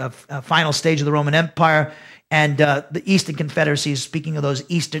 final stage of the Roman Empire, and the Eastern confederacies, speaking of those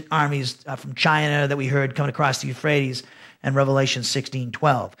Eastern armies from China that we heard coming across the Euphrates, and Revelation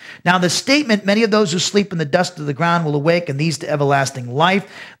 16:12. Now the statement, many of those who sleep in the dust of the ground will awake, and these to everlasting life,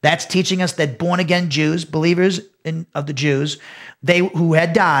 that's teaching us that born-again Jews, believers of the Jews, they who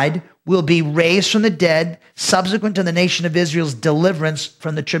had died will be raised from the dead subsequent to the nation of Israel's deliverance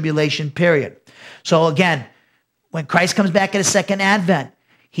from the tribulation period. So again, when Christ comes back at his second advent,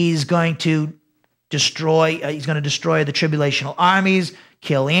 he's going to destroy the tribulational armies,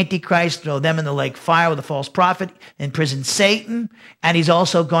 kill Antichrist, throw them in the lake fire with a false prophet, imprison Satan, and he's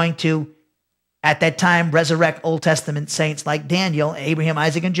also going to, at that time, resurrect Old Testament saints like Daniel, Abraham,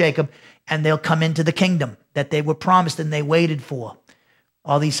 Isaac, and Jacob, and they'll come into the kingdom that they were promised and they waited for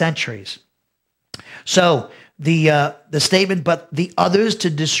all these centuries. So the statement, but the others to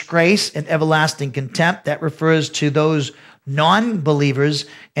disgrace and everlasting contempt, that refers to those non-believers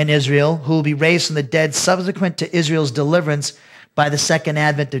in Israel who will be raised from the dead subsequent to Israel's deliverance by the second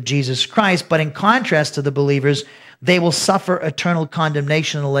advent of Jesus Christ. But in contrast to the believers, they will suffer eternal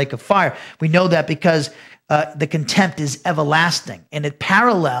condemnation in the lake of fire. We know that because the contempt is everlasting, and it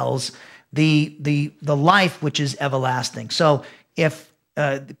parallels the life which is everlasting. So if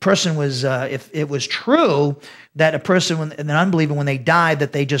the person was, if it was true that a person, an unbeliever, when they died,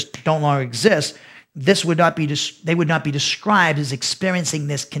 that they just don't longer exist, this would not be, they would not be described as experiencing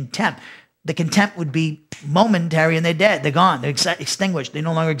this contempt. The contempt would be momentary and they're dead. They're gone. They're extinguished. They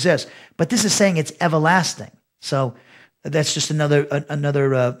no longer exist. But this is saying it's everlasting. So that's just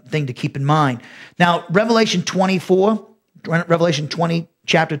another thing to keep in mind. Now, Revelation 20,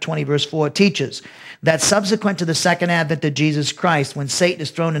 chapter 20, verse 4 teaches that subsequent to the second advent of Jesus Christ, when Satan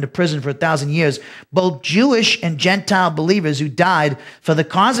is thrown into prison for 1,000 years, both Jewish and Gentile believers who died for the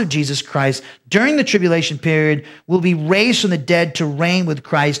cause of Jesus Christ during the tribulation period will be raised from the dead to reign with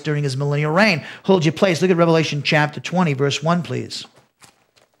Christ during his millennial reign. Hold your place. Look at Revelation chapter 20, verse 1, please.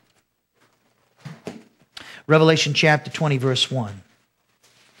 Revelation chapter 20, verse 1.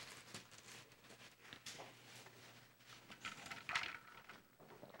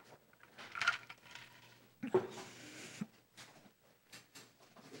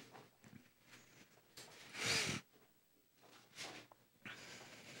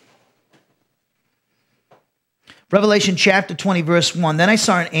 Revelation chapter 20, verse 1. Then I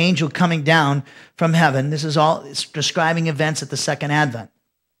saw an angel coming down from heaven. This is all, it's describing events at the second advent.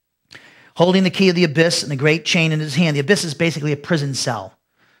 Holding the key of the abyss and a great chain in his hand. The abyss is basically a prison cell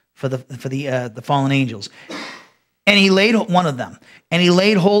for the fallen angels. And he laid one of them. And he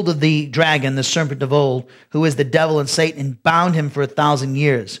laid hold of the dragon, the serpent of old, who is the devil and Satan, and bound him for 1,000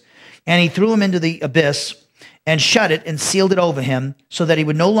 years. And he threw him into the abyss and shut it and sealed it over him so that he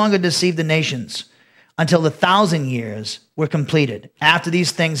would no longer deceive the nations until the 1,000 years were completed. After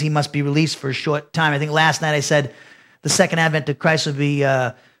these things, he must be released for a short time. I think last night I said the second advent of Christ would be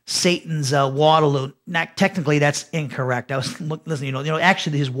Satan's Waterloo. Not, technically, that's incorrect. I was listening.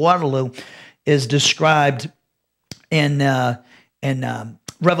 Actually, his Waterloo is described in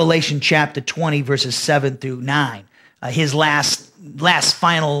Revelation chapter 20, verses 7 through 9. his last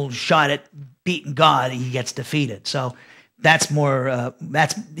final shot at beating God, he gets defeated. So that's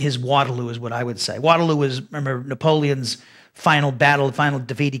that's his Waterloo is what I would say. Waterloo was, remember, Napoleon's final battle, final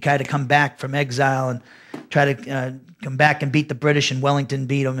defeat. He tried to come back from exile and try to come back and beat the British, and Wellington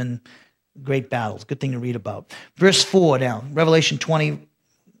beat him in great battles. Good thing to read about. Verse 4 now, Revelation 20,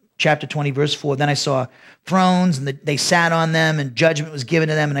 chapter 20, verse 4. Then I saw thrones, and they sat on them, and judgment was given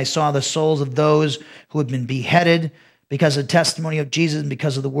to them, and I saw the souls of those who had been beheaded because of the testimony of Jesus and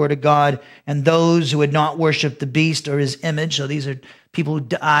because of the word of God, and those who had not worshipped the beast or his image. So these are people who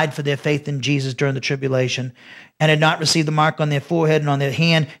died for their faith in Jesus during the tribulation and had not received the mark on their forehead and on their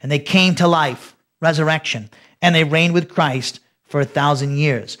hand, and they came to life, resurrection, and they reigned with Christ for 1,000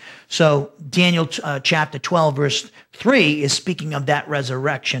 years. So Daniel chapter 12, verse 3 is speaking of that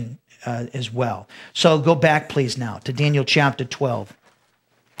resurrection as well. So go back, please, now to Daniel chapter 12.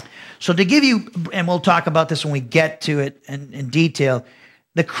 So to give you, and we'll talk about this when we get to it in detail,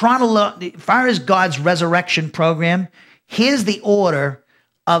 as far as God's resurrection program, here's the order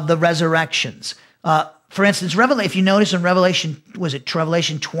of the resurrections. For instance, if you notice in Revelation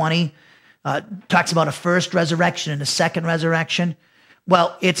 20, talks about a first resurrection and a second resurrection.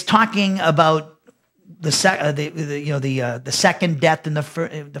 Well, it's talking about the second death and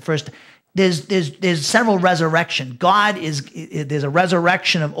the first. There's several resurrections. There's a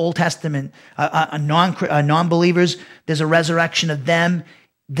resurrection of Old Testament non-believers. There's a resurrection of them.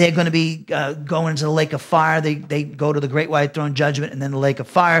 They're going to be going into the lake of fire. They go to the great white throne judgment and then the lake of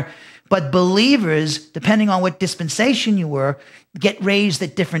fire. But believers, depending on what dispensation you were, get raised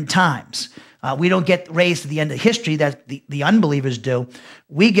at different times. We don't get raised at the end of history that the unbelievers do.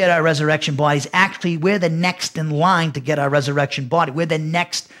 We get our resurrection bodies. Actually, we're the next in line to get our resurrection body. We're the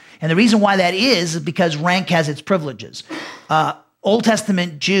next. And the reason why that is because rank has its privileges. Old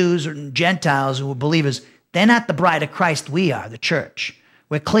Testament Jews or Gentiles who are believers, they're not the bride of Christ. We are, the church.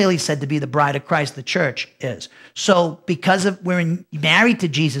 We're clearly said to be the bride of Christ, the church is. So because we're married to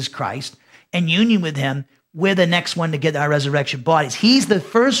Jesus Christ and union with him, we're the next one to get our resurrection bodies. He's the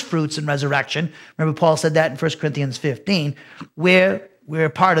first fruits in resurrection. Remember, Paul said that in 1 Corinthians 15. We're a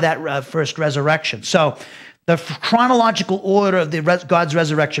part of that first resurrection. So the chronological order of God's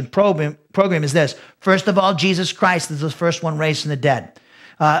resurrection program is this. First of all, Jesus Christ is the first one raised from the dead.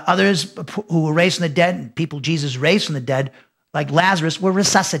 Others who were raised from the dead, and people Jesus raised from the dead, like Lazarus, were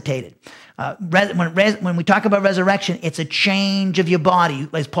resuscitated. When we talk about resurrection, it's a change of your body.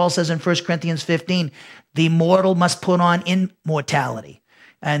 As Paul says in 1 Corinthians 15, the mortal must put on immortality,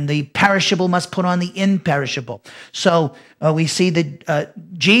 and the perishable must put on the imperishable. So we see that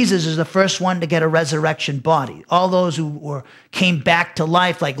Jesus is the first one to get a resurrection body. All those who came back to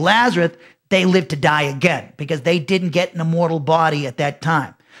life, like Lazarus, they lived to die again because they didn't get an immortal body at that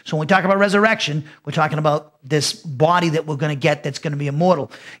time. So when we talk about resurrection, we're talking about this body that we're going to get that's going to be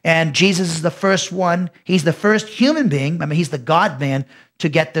immortal. And Jesus is the first one. He's the first human being. I mean, he's the God-man to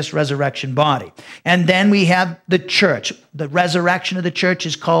get this resurrection body. And then we have the church. The resurrection of the church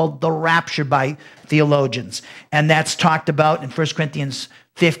is called the rapture by theologians. And that's talked about in 1 Corinthians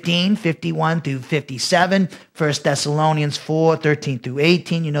 15, 51 through 57, 1 Thessalonians 4, 13 through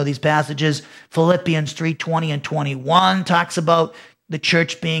 18. You know these passages. Philippians 3, 20 and 21 talks about the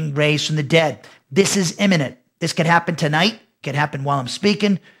church being raised from the dead. This is imminent. This could happen tonight. Could happen while I'm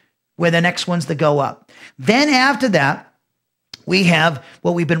speaking. We're the next ones to go up. Then after that, we have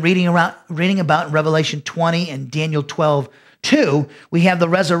what we've been reading about in Revelation 20 and Daniel 12:2. We have the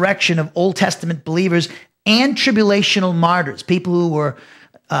resurrection of Old Testament believers and tribulational martyrs, people who were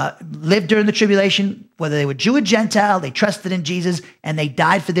lived during the tribulation, whether they were Jew or Gentile, they trusted in Jesus, and they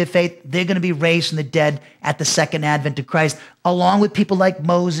died for their faith. They're going to be raised from the dead at the second advent of Christ, along with people like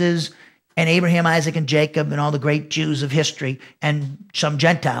Moses and Abraham, Isaac, and Jacob, and all the great Jews of history, and some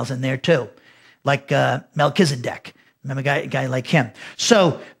Gentiles in there too, like Melchizedek. Remember a guy like him.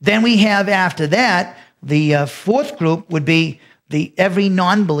 So then we have after that, the fourth group would be every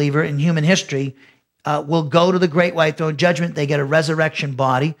non-believer in human history will go to the great white throne judgment. They get a resurrection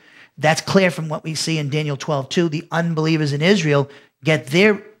body. That's clear from what we see in Daniel 12:2. The unbelievers in Israel get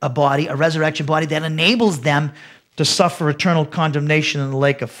a resurrection body that enables them to suffer eternal condemnation in the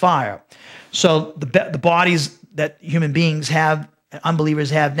lake of fire. So the bodies that human beings have, unbelievers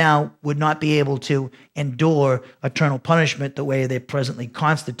have now, would not be able to endure eternal punishment the way they're presently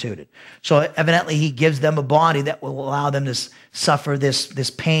constituted. So evidently he gives them a body that will allow them to suffer this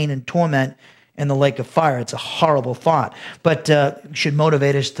pain and torment in the lake of fire. It's a horrible thought, but should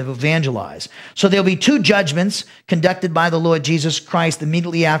motivate us to evangelize. So there'll be two judgments conducted by the Lord Jesus Christ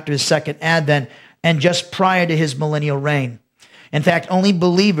immediately after his second advent and just prior to his millennial reign. In fact, only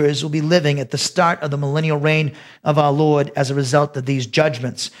believers will be living at the start of the millennial reign of our Lord as a result of these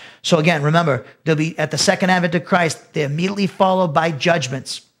judgments. So again, remember, they'll be at the second advent of Christ. They're immediately followed by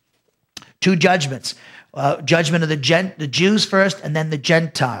judgments. Two judgments. Judgment of the Jews first and then the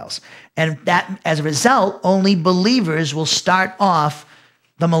Gentiles. And that, as a result, only believers will start off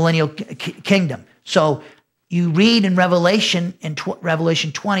the millennial kingdom. So you read in Revelation,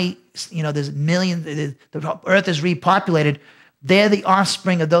 Revelation 20, there's millions, the earth is repopulated. They're the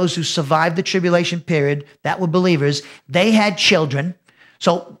offspring of those who survived the tribulation period. That were believers. They had children.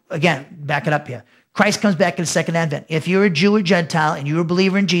 So again, back it up here. Christ comes back in the second advent. If you're a Jew or Gentile and you're a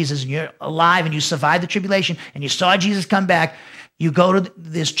believer in Jesus and you're alive and you survived the tribulation and you saw Jesus come back, you go to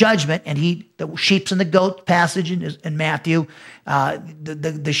this judgment, and the sheep's and the goat passage in Matthew,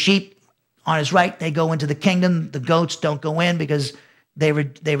 the sheep on his right, they go into the kingdom. The goats don't go in because they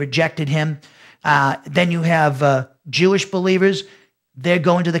rejected him. Then you have Jewish believers. They're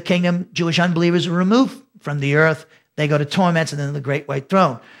going to the kingdom. Jewish unbelievers are removed from the earth. They go to torments and then the great white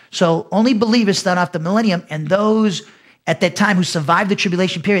throne. So only believers start off the millennium, and those at that time who survived the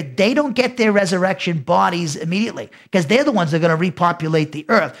tribulation period, they don't get their resurrection bodies immediately because they're the ones that are going to repopulate the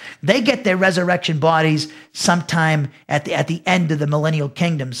earth. They get their resurrection bodies sometime at the end of the millennial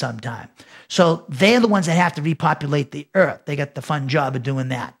kingdom sometime. So they're the ones that have to repopulate the earth. They got the fun job of doing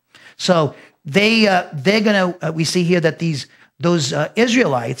that. So they're going to, we see here that those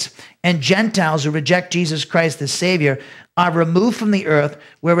Israelites and Gentiles who reject Jesus Christ as Savior are removed from the earth,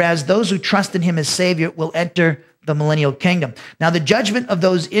 whereas those who trust in him as Savior will enter the millennial kingdom. Now, the judgment of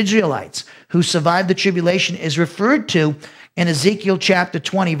those Israelites who survived the tribulation is referred to in Ezekiel chapter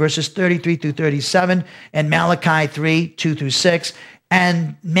 20, verses 33 through 37, and Malachi 3, 2 through 6.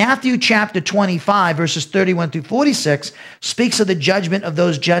 And Matthew chapter 25, verses 31 through 46, speaks of the judgment of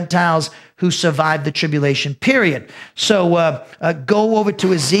those Gentiles who survived the tribulation period. So go over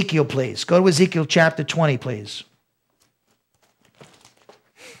to Ezekiel, please. Go to Ezekiel chapter 20, please.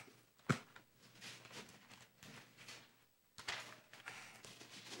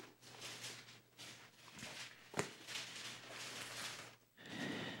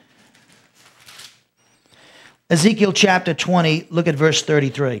 Ezekiel chapter 20, look at verse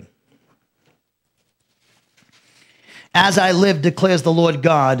 33. As I live, declares the Lord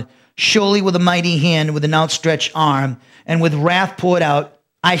God, surely with a mighty hand, with an outstretched arm, and with wrath poured out,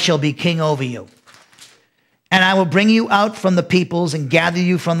 I shall be king over you. And I will bring you out from the peoples and gather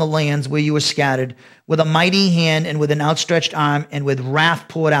you from the lands where you were scattered, with a mighty hand and with an outstretched arm and with wrath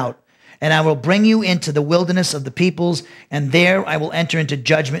poured out. And I will bring you into the wilderness of the peoples, and there I will enter into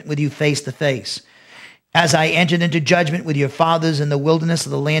judgment with you face to face. As I entered into judgment with your fathers in the wilderness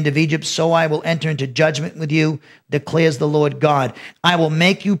of the land of Egypt, so I will enter into judgment with you, declares the Lord God. I will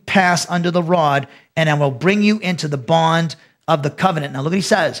make you pass under the rod, and I will bring you into the bond of the covenant. Now look what he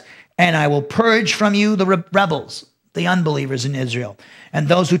says. And I will purge from you the rebels, the unbelievers in Israel, and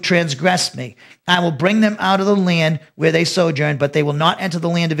those who transgress me. I will bring them out of the land where they sojourn, but they will not enter the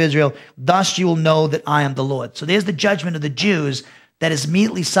land of Israel. Thus you will know that I am the Lord. So there's the judgment of the Jews that is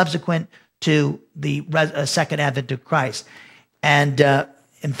immediately subsequent to the second advent of Christ. And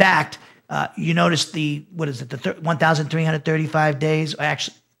in fact, you notice the 1,335 days,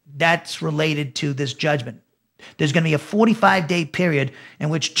 actually, that's related to this judgment. There's going to be a 45-day period in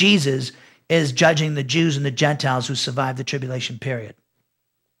which Jesus is judging the Jews and the Gentiles who survived the tribulation period.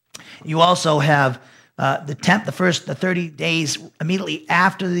 You also have the 30 days immediately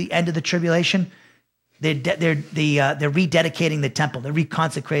after the end of the tribulation. They're rededicating the temple. They're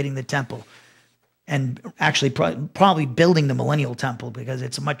reconsecrating the temple, and actually probably building the millennial temple because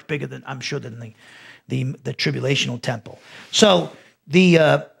it's much bigger than, I'm sure, than the tribulational temple. So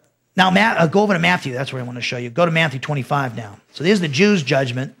now go over to Matthew. That's where I want to show you. Go to Matthew 25 now. So there's the Jews'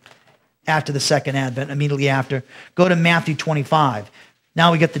 judgment after the second advent, immediately after. Go to Matthew 25.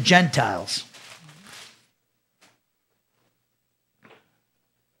 Now we get the Gentiles.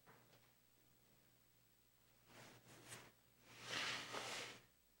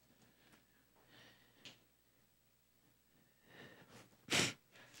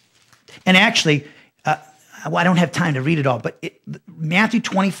 And actually, I don't have time to read it all, but Matthew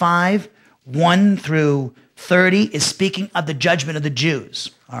 25, 1 through 30 is speaking of the judgment of the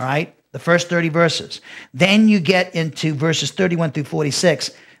Jews, all right? The first 30 verses. Then you get into verses 31 through 46,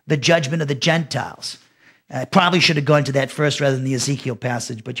 the judgment of the Gentiles. I probably should have gone to that first rather than the Ezekiel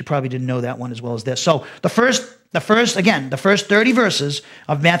passage, but you probably didn't know that one as well as this. So the first 30 verses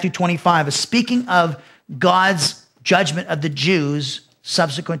of Matthew 25 is speaking of God's judgment of the Jews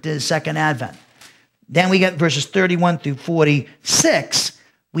subsequent to his second advent. Then we get verses 31 through 46.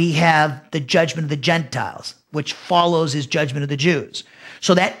 We have the judgment of the Gentiles. which follows his judgment of the Jews.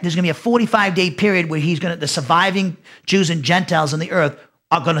 So that there's going to be a 45-day period where the surviving Jews and Gentiles on the earth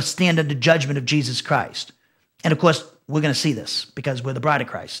are going to stand under judgment of Jesus Christ. And of course, we're going to see this because we're the bride of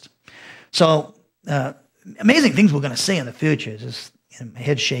Christ. So amazing things we're going to see in the future. Just my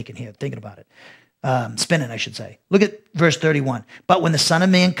head's shaking here thinking about it. Spinning, I should say. Look at verse 31. But when the Son of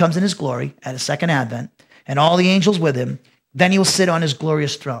Man comes in his glory at his second advent, and all the angels with him, then he will sit on his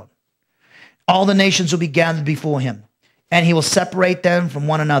glorious throne. All the nations will be gathered before him, and he will separate them from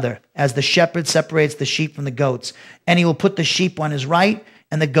one another, as the shepherd separates the sheep from the goats. And he will put the sheep on his right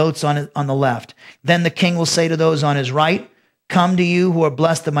and the goats on the left. Then the king will say to those on his right, "Come to you who are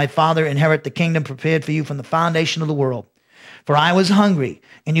blessed of my Father, inherit the kingdom prepared for you from the foundation of the world. For I was hungry,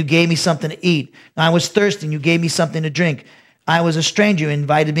 and you gave me something to eat. I was thirsty, and you gave me something to drink. I was a stranger, you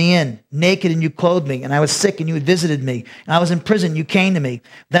invited me in. Naked, and you clothed me. And I was sick, and you had visited me. And I was in prison, you came to me."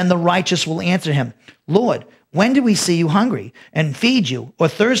 Then the righteous will answer him, "Lord, when did we see you hungry and feed you, or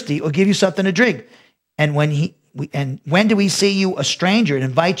thirsty, or give you something to drink? And when did we see you a stranger and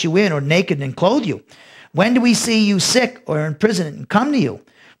invite you in, or naked and clothe you? When did we see you sick or in prison and come to you?"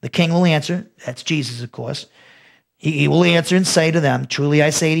 The king will answer, that's Jesus, of course. He will answer and say to them, "Truly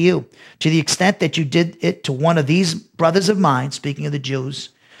I say to you, to the extent that you did it to one of these brothers of mine," speaking of the Jews,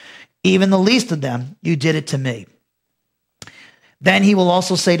 "even the least of them, you did it to me." Then he will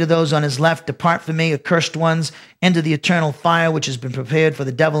also say to those on his left, "Depart from me, accursed ones, into the eternal fire which has been prepared for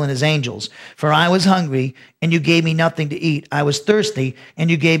the devil and his angels. For I was hungry, and you gave me nothing to eat. I was thirsty,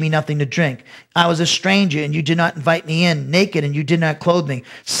 and you gave me nothing to drink. I was a stranger, and you did not invite me in. Naked, and you did not clothe me.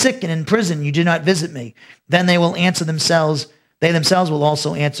 Sick and in prison, and you did not visit me." Then they themselves will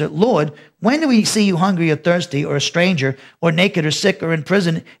also answer, "Lord, when did we see you hungry or thirsty, or a stranger, or naked, or sick, or in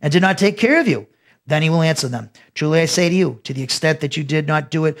prison, and did not take care of you?" Then he will answer them, "Truly I say to you, to the extent that you did not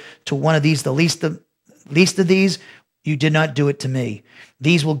do it to one of these, the least of these, you did not do it to me.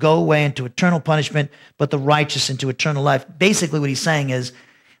 These will go away into eternal punishment, but the righteous into eternal life." Basically what he's saying is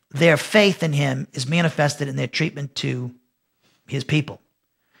their faith in him is manifested in their treatment to his people.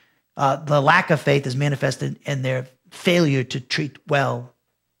 The lack of faith is manifested in their failure to treat well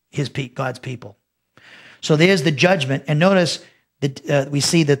God's people. So there's the judgment. And notice that we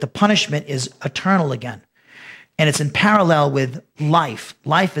see that the punishment is eternal again. And it's in parallel with life.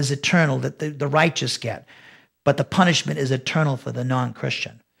 Life is eternal that the righteous get. But the punishment is eternal for the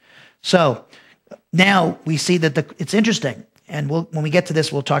non-Christian. So now we see that it's interesting. And when we get to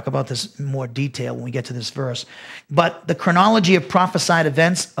this, we'll talk about this in more detail when we get to this verse. But the chronology of prophesied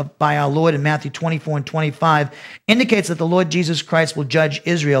events by our Lord in Matthew 24 and 25 indicates that the Lord Jesus Christ will judge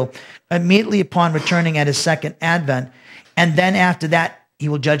Israel immediately upon returning at his second advent. And then after that, he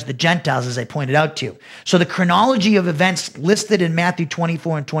will judge the Gentiles, as I pointed out to you. So the chronology of events listed in Matthew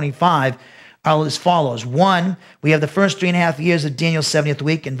 24 and 25 are as follows. 1, we have the first 3.5 years of Daniel's 70th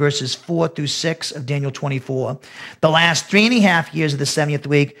week in verses 4 through 6 of Daniel 24. The last 3.5 years of the 70th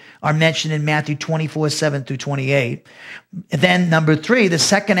week are mentioned in Matthew 24, 7 through 28. Then number 3, the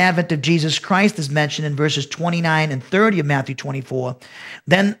second advent of Jesus Christ is mentioned in verses 29 and 30 of Matthew 24.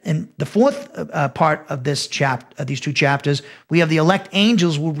 Then in the fourth part of these two chapters, we have the elect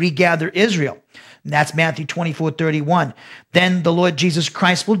angels will regather Israel. And that's Matthew 24, 31. Then the Lord Jesus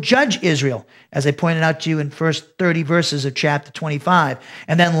Christ will judge Israel, as I pointed out to you in first 30 verses of chapter 25.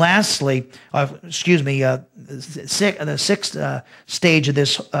 And then lastly, the sixth stage of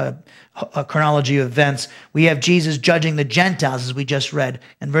this chronology of events, we have Jesus judging the Gentiles, as we just read,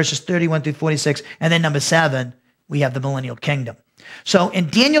 in verses 31 through 46. And then number 7, we have the millennial kingdom. So in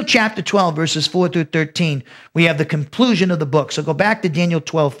Daniel chapter 12, verses 4 through 13, we have the conclusion of the book. So go back to Daniel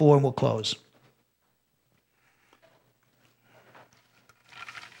 12, 4, and we'll close.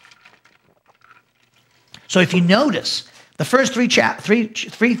 So if you notice, the first three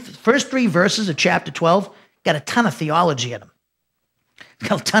verses of chapter 12 got a ton of theology in them.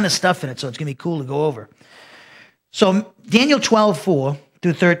 Got a ton of stuff in it, so it's going to be cool to go over. So Daniel 12, 4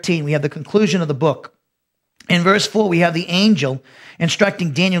 through 13, we have the conclusion of the book. In verse 4, we have the angel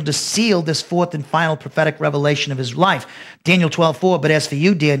instructing Daniel to seal this fourth and final prophetic revelation of his life. Daniel 12, 4, "But as for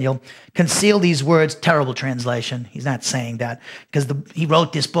you, Daniel, conceal these words," terrible translation. He's not saying that because he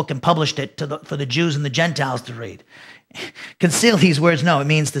wrote this book and published it for the Jews and the Gentiles to read. Conceal these words. No, it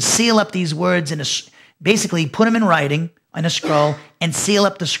means to seal up these words basically put them in writing on a scroll and seal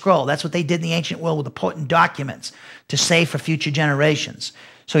up the scroll. That's what they did in the ancient world with important documents to save for future generations.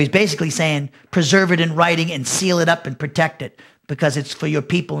 So he's basically saying, preserve it in writing and seal it up and protect it because it's for your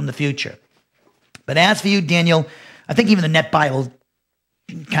people in the future. But as for you, Daniel, I think even the Net Bible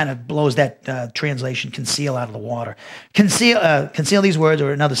kind of blows that translation, conceal, out of the water. Conceal these words,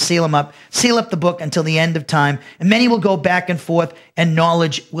 or another, seal them up. Seal up the book until the end of time, and many will go back and forth, and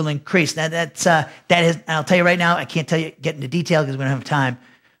knowledge will increase. Now, that is, I'll tell you right now, I can't get into detail because we don't have time,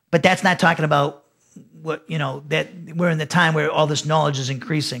 but that's not talking about what, that we're in the time where all this knowledge is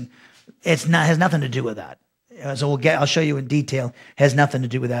increasing. Has nothing to do with that. So I'll show you in detail. Has nothing to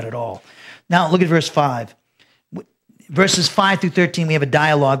do with that at all. Now, look at verse 5. Verses 5 through 13, we have a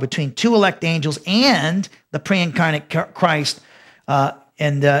dialogue between two elect angels and the pre-incarnate Christ,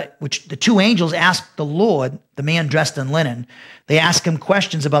 which the two angels ask the Lord, the man dressed in linen. They ask him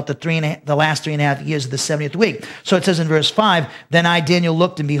questions about the last 3.5 years of the 70th week. So it says in verse 5, then I, Daniel,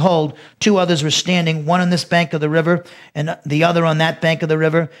 looked, and behold, two others were standing, one on this bank of the river and the other on that bank of the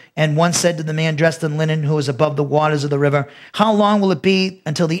river. And one said to the man dressed in linen who was above the waters of the river, how long will it be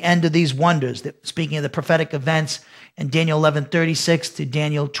until the end of these wonders? Speaking of the prophetic events in Daniel 11:36 to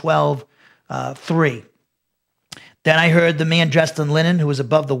Daniel 12:3. Then I heard the man dressed in linen who was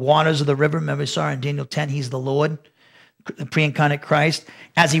above the waters of the river. Remember, we saw in Daniel 10, he's the Lord, the pre-incarnate Christ,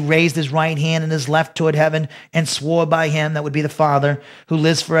 as he raised his right hand and his left toward heaven and swore by him, that would be the Father, who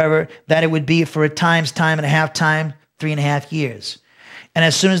lives forever, that it would be for a time and a half time, 3.5 years. And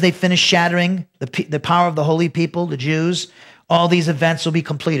as soon as they finish shattering the power of the holy people, the Jews, all these events will be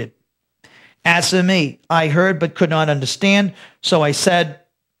completed. As for me, I heard but could not understand. So I said,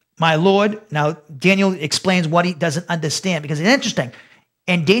 my Lord. Now, Daniel explains what he doesn't understand, because it's interesting.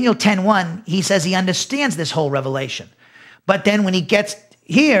 In Daniel 10:1, he says he understands this whole revelation. But then when he gets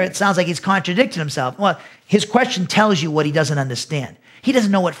here, it sounds like he's contradicting himself. Well, his question tells you what he doesn't understand. He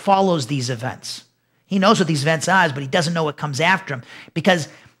doesn't know what follows these events. He knows what these events are, but he doesn't know what comes after them. Because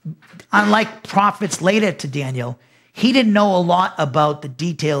unlike prophets later to Daniel, he didn't know a lot about the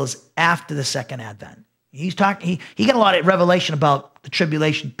details after the second advent. He got a lot of revelation about the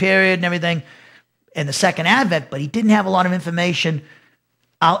tribulation period and everything in the second advent, but he didn't have a lot of information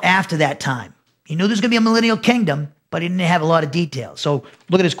out after that time. He knew there's going to be a millennial kingdom, but he didn't have a lot of details. So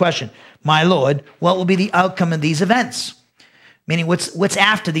look at his question. My Lord, what will be the outcome of these events? Meaning what's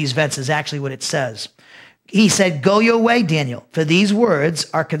after these events is actually what it says. He said, go your way, Daniel, for these words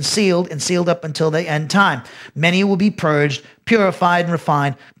are concealed and sealed up until the end time. Many will be purged, purified, and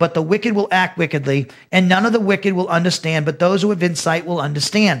refined, but the wicked will act wickedly, and none of the wicked will understand, but those who have insight will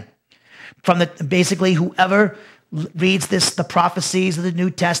understand. Basically, whoever reads the prophecies of the New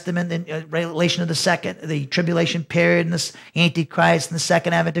Testament in relation to the tribulation period, and this Antichrist, and the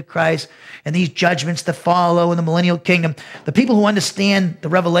second advent of Christ, and these judgments to follow in the millennial kingdom, the people who understand the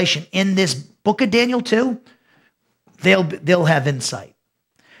revelation in this book of Daniel 2, they'll have insight.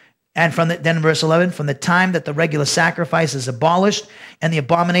 And then in verse 11, from the time that the regular sacrifice is abolished and the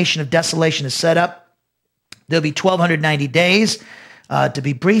abomination of desolation is set up, there'll be 1,290 days. To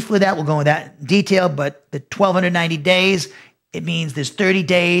be brief with that, we'll go into that in detail, but the 1,290 days, it means there's 30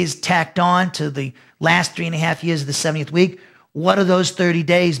 days tacked on to the last 3.5 years of the 70th week. What are those 30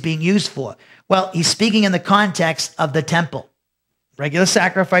 days being used for? Well, he's speaking in the context of the temple. Regular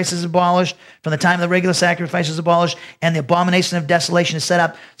sacrifice is abolished. From the time the regular sacrifice is abolished and the abomination of desolation is set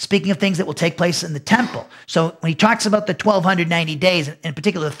up, speaking of things that will take place in the temple. So when he talks about the 1,290 days, in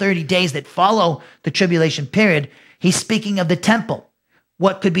particular the 30 days that follow the tribulation period, he's speaking of the temple.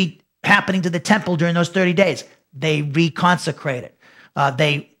 What could be happening to the temple during those 30 days? They reconsecrate it.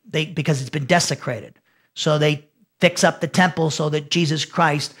 Because it's been desecrated. So they fix up the temple so that Jesus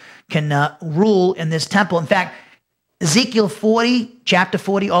Christ can rule in this temple. In fact, Ezekiel 40, chapter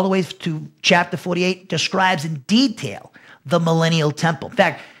 40, all the way to chapter 48 describes in detail the millennial temple. In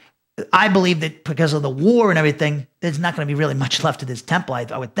fact, I believe that because of the war and everything, there's not going to be really much left of this temple,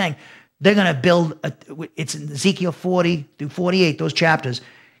 I would think. They're going to build, it's in Ezekiel 40 through 48, those chapters.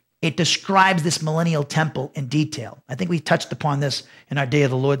 It describes this millennial temple in detail. I think we touched upon this in our Day of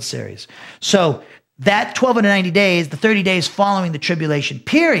the Lord series. So that 1,290 days, the 30 days following the tribulation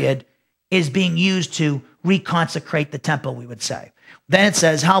period, is being used to reconsecrate the temple, we would say. Then it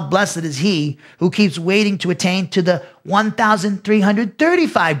says, how blessed is he who keeps waiting to attain to the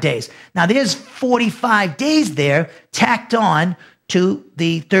 1,335 days. Now there's 45 days there tacked on to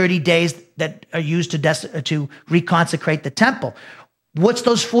the 30 days that are used to reconsecrate the temple. What's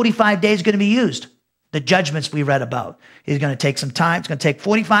those 45 days going to be used? The judgments we read about. It's going to take some time. It's going to take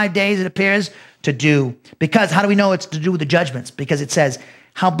 45 days, it appears, to do. Because how do we know it's to do with the judgments? Because it says,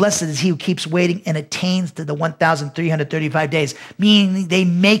 how blessed is he who keeps waiting and attains to the 1,335 days. Meaning they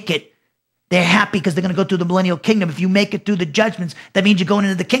make it. They're happy because they're going to go through the millennial kingdom. If you make it through the judgments, that means you're going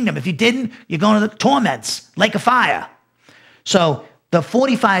into the kingdom. If you didn't, you're going to the torments, lake of fire. So the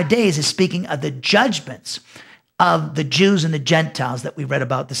 45 days is speaking of the judgments. of the Jews and the Gentiles that we read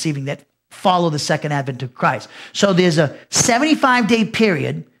about this evening that follow the second advent of Christ. So there's a 75-day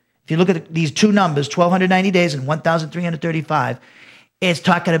period. If you look at these two numbers, 1,290 days and 1,335, it's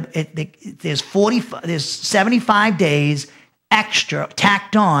talking about, there's 75 days extra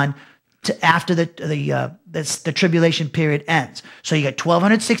tacked on to after the tribulation period ends. So you got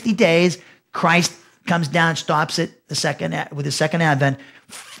 1,260 days. Christ comes down, stops it with the second advent.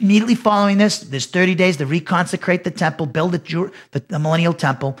 Immediately following this, there's 30 days to reconsecrate the temple, build the millennial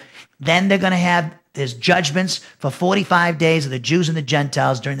temple. Then they're going to have, there's judgments for 45 days of the Jews and the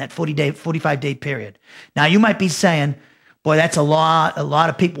Gentiles during that 45-day period. Now, you might be saying, boy, that's a lot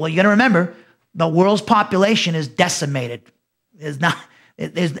of people. Well, you got to remember, the world's population is decimated. There's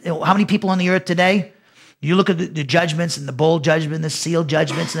how many people on the earth today? You look at the judgments and the bowl judgment, the seal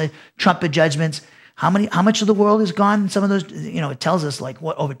judgments, and the trumpet judgments. How much of the world is gone? Some of those, it tells us like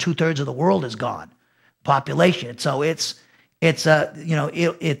what over 2/3 of the world is gone, population. So it's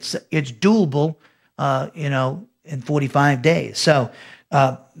doable, in 45 days. So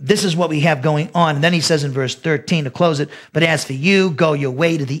this is what we have going on. And then he says in verse 13 to close it, but as for you, go your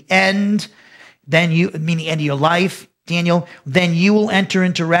way to the end, meaning the end of your life, Daniel, then you will enter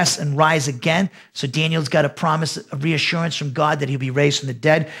into rest and rise again. So Daniel's got a promise, a reassurance from God that he'll be raised from the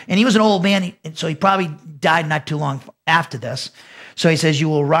dead. And he was an old man, so he probably died not too long after this. So he says, you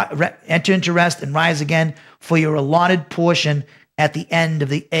will enter into rest and rise again for your allotted portion at the end of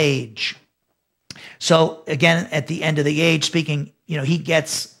the age. So again, at the end of the age, speaking, he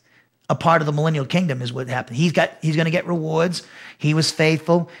gets a part of the millennial kingdom is what happened. He's going to get rewards. He was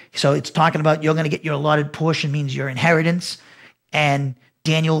faithful. So it's talking about you're going to get your allotted portion, means your inheritance. And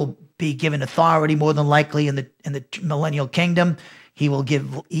Daniel will be given authority more than likely in the millennial kingdom. He'll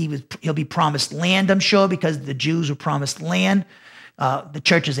be promised land, I'm sure, because the Jews were promised land. The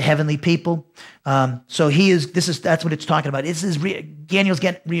church is a heavenly people. So that's what it's talking about. Daniel's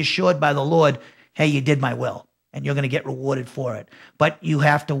getting reassured by the Lord, hey, you did my will, and you're going to get rewarded for it. But you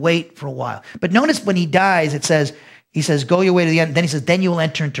have to wait for a while. But notice when he dies, he says, go your way to the end. Then he says, then you will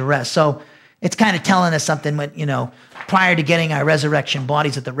enter into rest. So it's kind of telling us something when, prior to getting our resurrection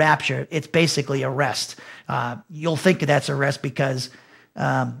bodies at the rapture, it's basically a rest. You'll think that's a rest because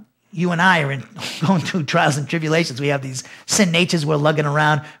you and I are going through trials and tribulations. We have these sin natures we're lugging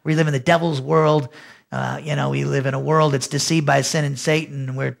around. We live in the devil's world. We live in a world that's deceived by sin and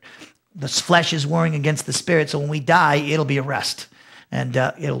Satan, where the flesh is warring against the spirit. So when we die, it'll be a rest. And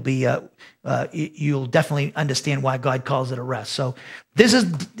it'll be, you'll definitely understand why God calls it a rest. So this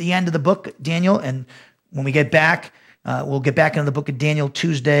is the end of the book, Daniel. And when we get back, we'll get back into the book of Daniel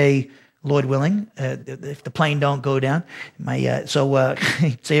Tuesday, Lord willing, if the plane don't go down.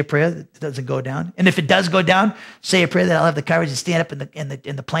 Say a prayer that it doesn't go down. And if it does go down, say a prayer that I'll have the courage to stand up in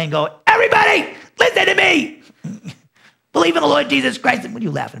the plane and go, everybody, listen to me. Believe in the Lord Jesus Christ. What are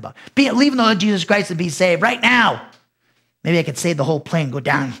you laughing about? Believe in the Lord Jesus Christ and be saved right now. Maybe I could save the whole plane, go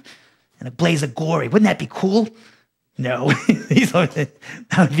down in a blaze of glory. Wouldn't that be cool? No. That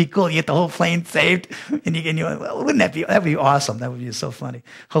would be cool. You get the whole plane saved. And well, wouldn't that be awesome? That would be so funny.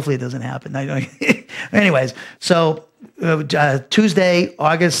 Hopefully it doesn't happen. Anyways, so Tuesday,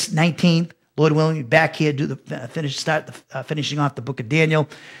 August 19th, Lord willing, we'll be back here, finishing off the book of Daniel.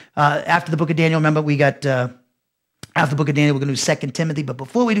 After the book of Daniel, remember we got... After the book of Daniel, we're going to do 2 Timothy. But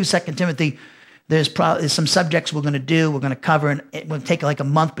before we do 2 Timothy, there's some subjects we're going to do. We're going to cover, and it will take like a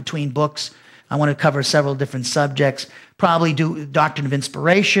month between books. I want to cover several different subjects. Probably do doctrine of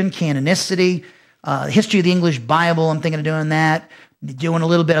inspiration, canonicity, history of the English Bible. I'm thinking of doing that. Doing a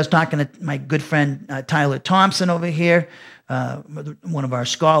little bit. I was talking to my good friend Tyler Thompson over here, one of our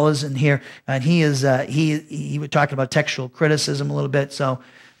scholars in here, and he was talking about textual criticism a little bit. So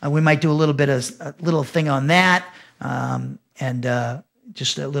we might do a little thing on that.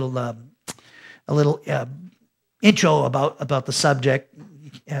 Just a little intro about the subject,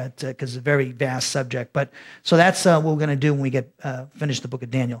 because it's a very vast subject. But so that's what we're going to do when we get finish the book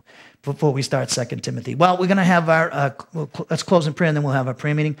of Daniel before we start 2 Timothy. Well, we're going to have let's close in prayer, and then we'll have our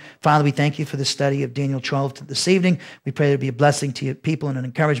prayer meeting. Father, we thank you for the study of Daniel 12 this evening. We pray there be a blessing to your people and an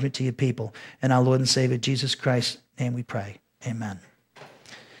encouragement to your people. In our Lord and Savior Jesus Christ's name we pray. Amen.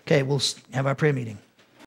 Okay, we'll have our prayer meeting.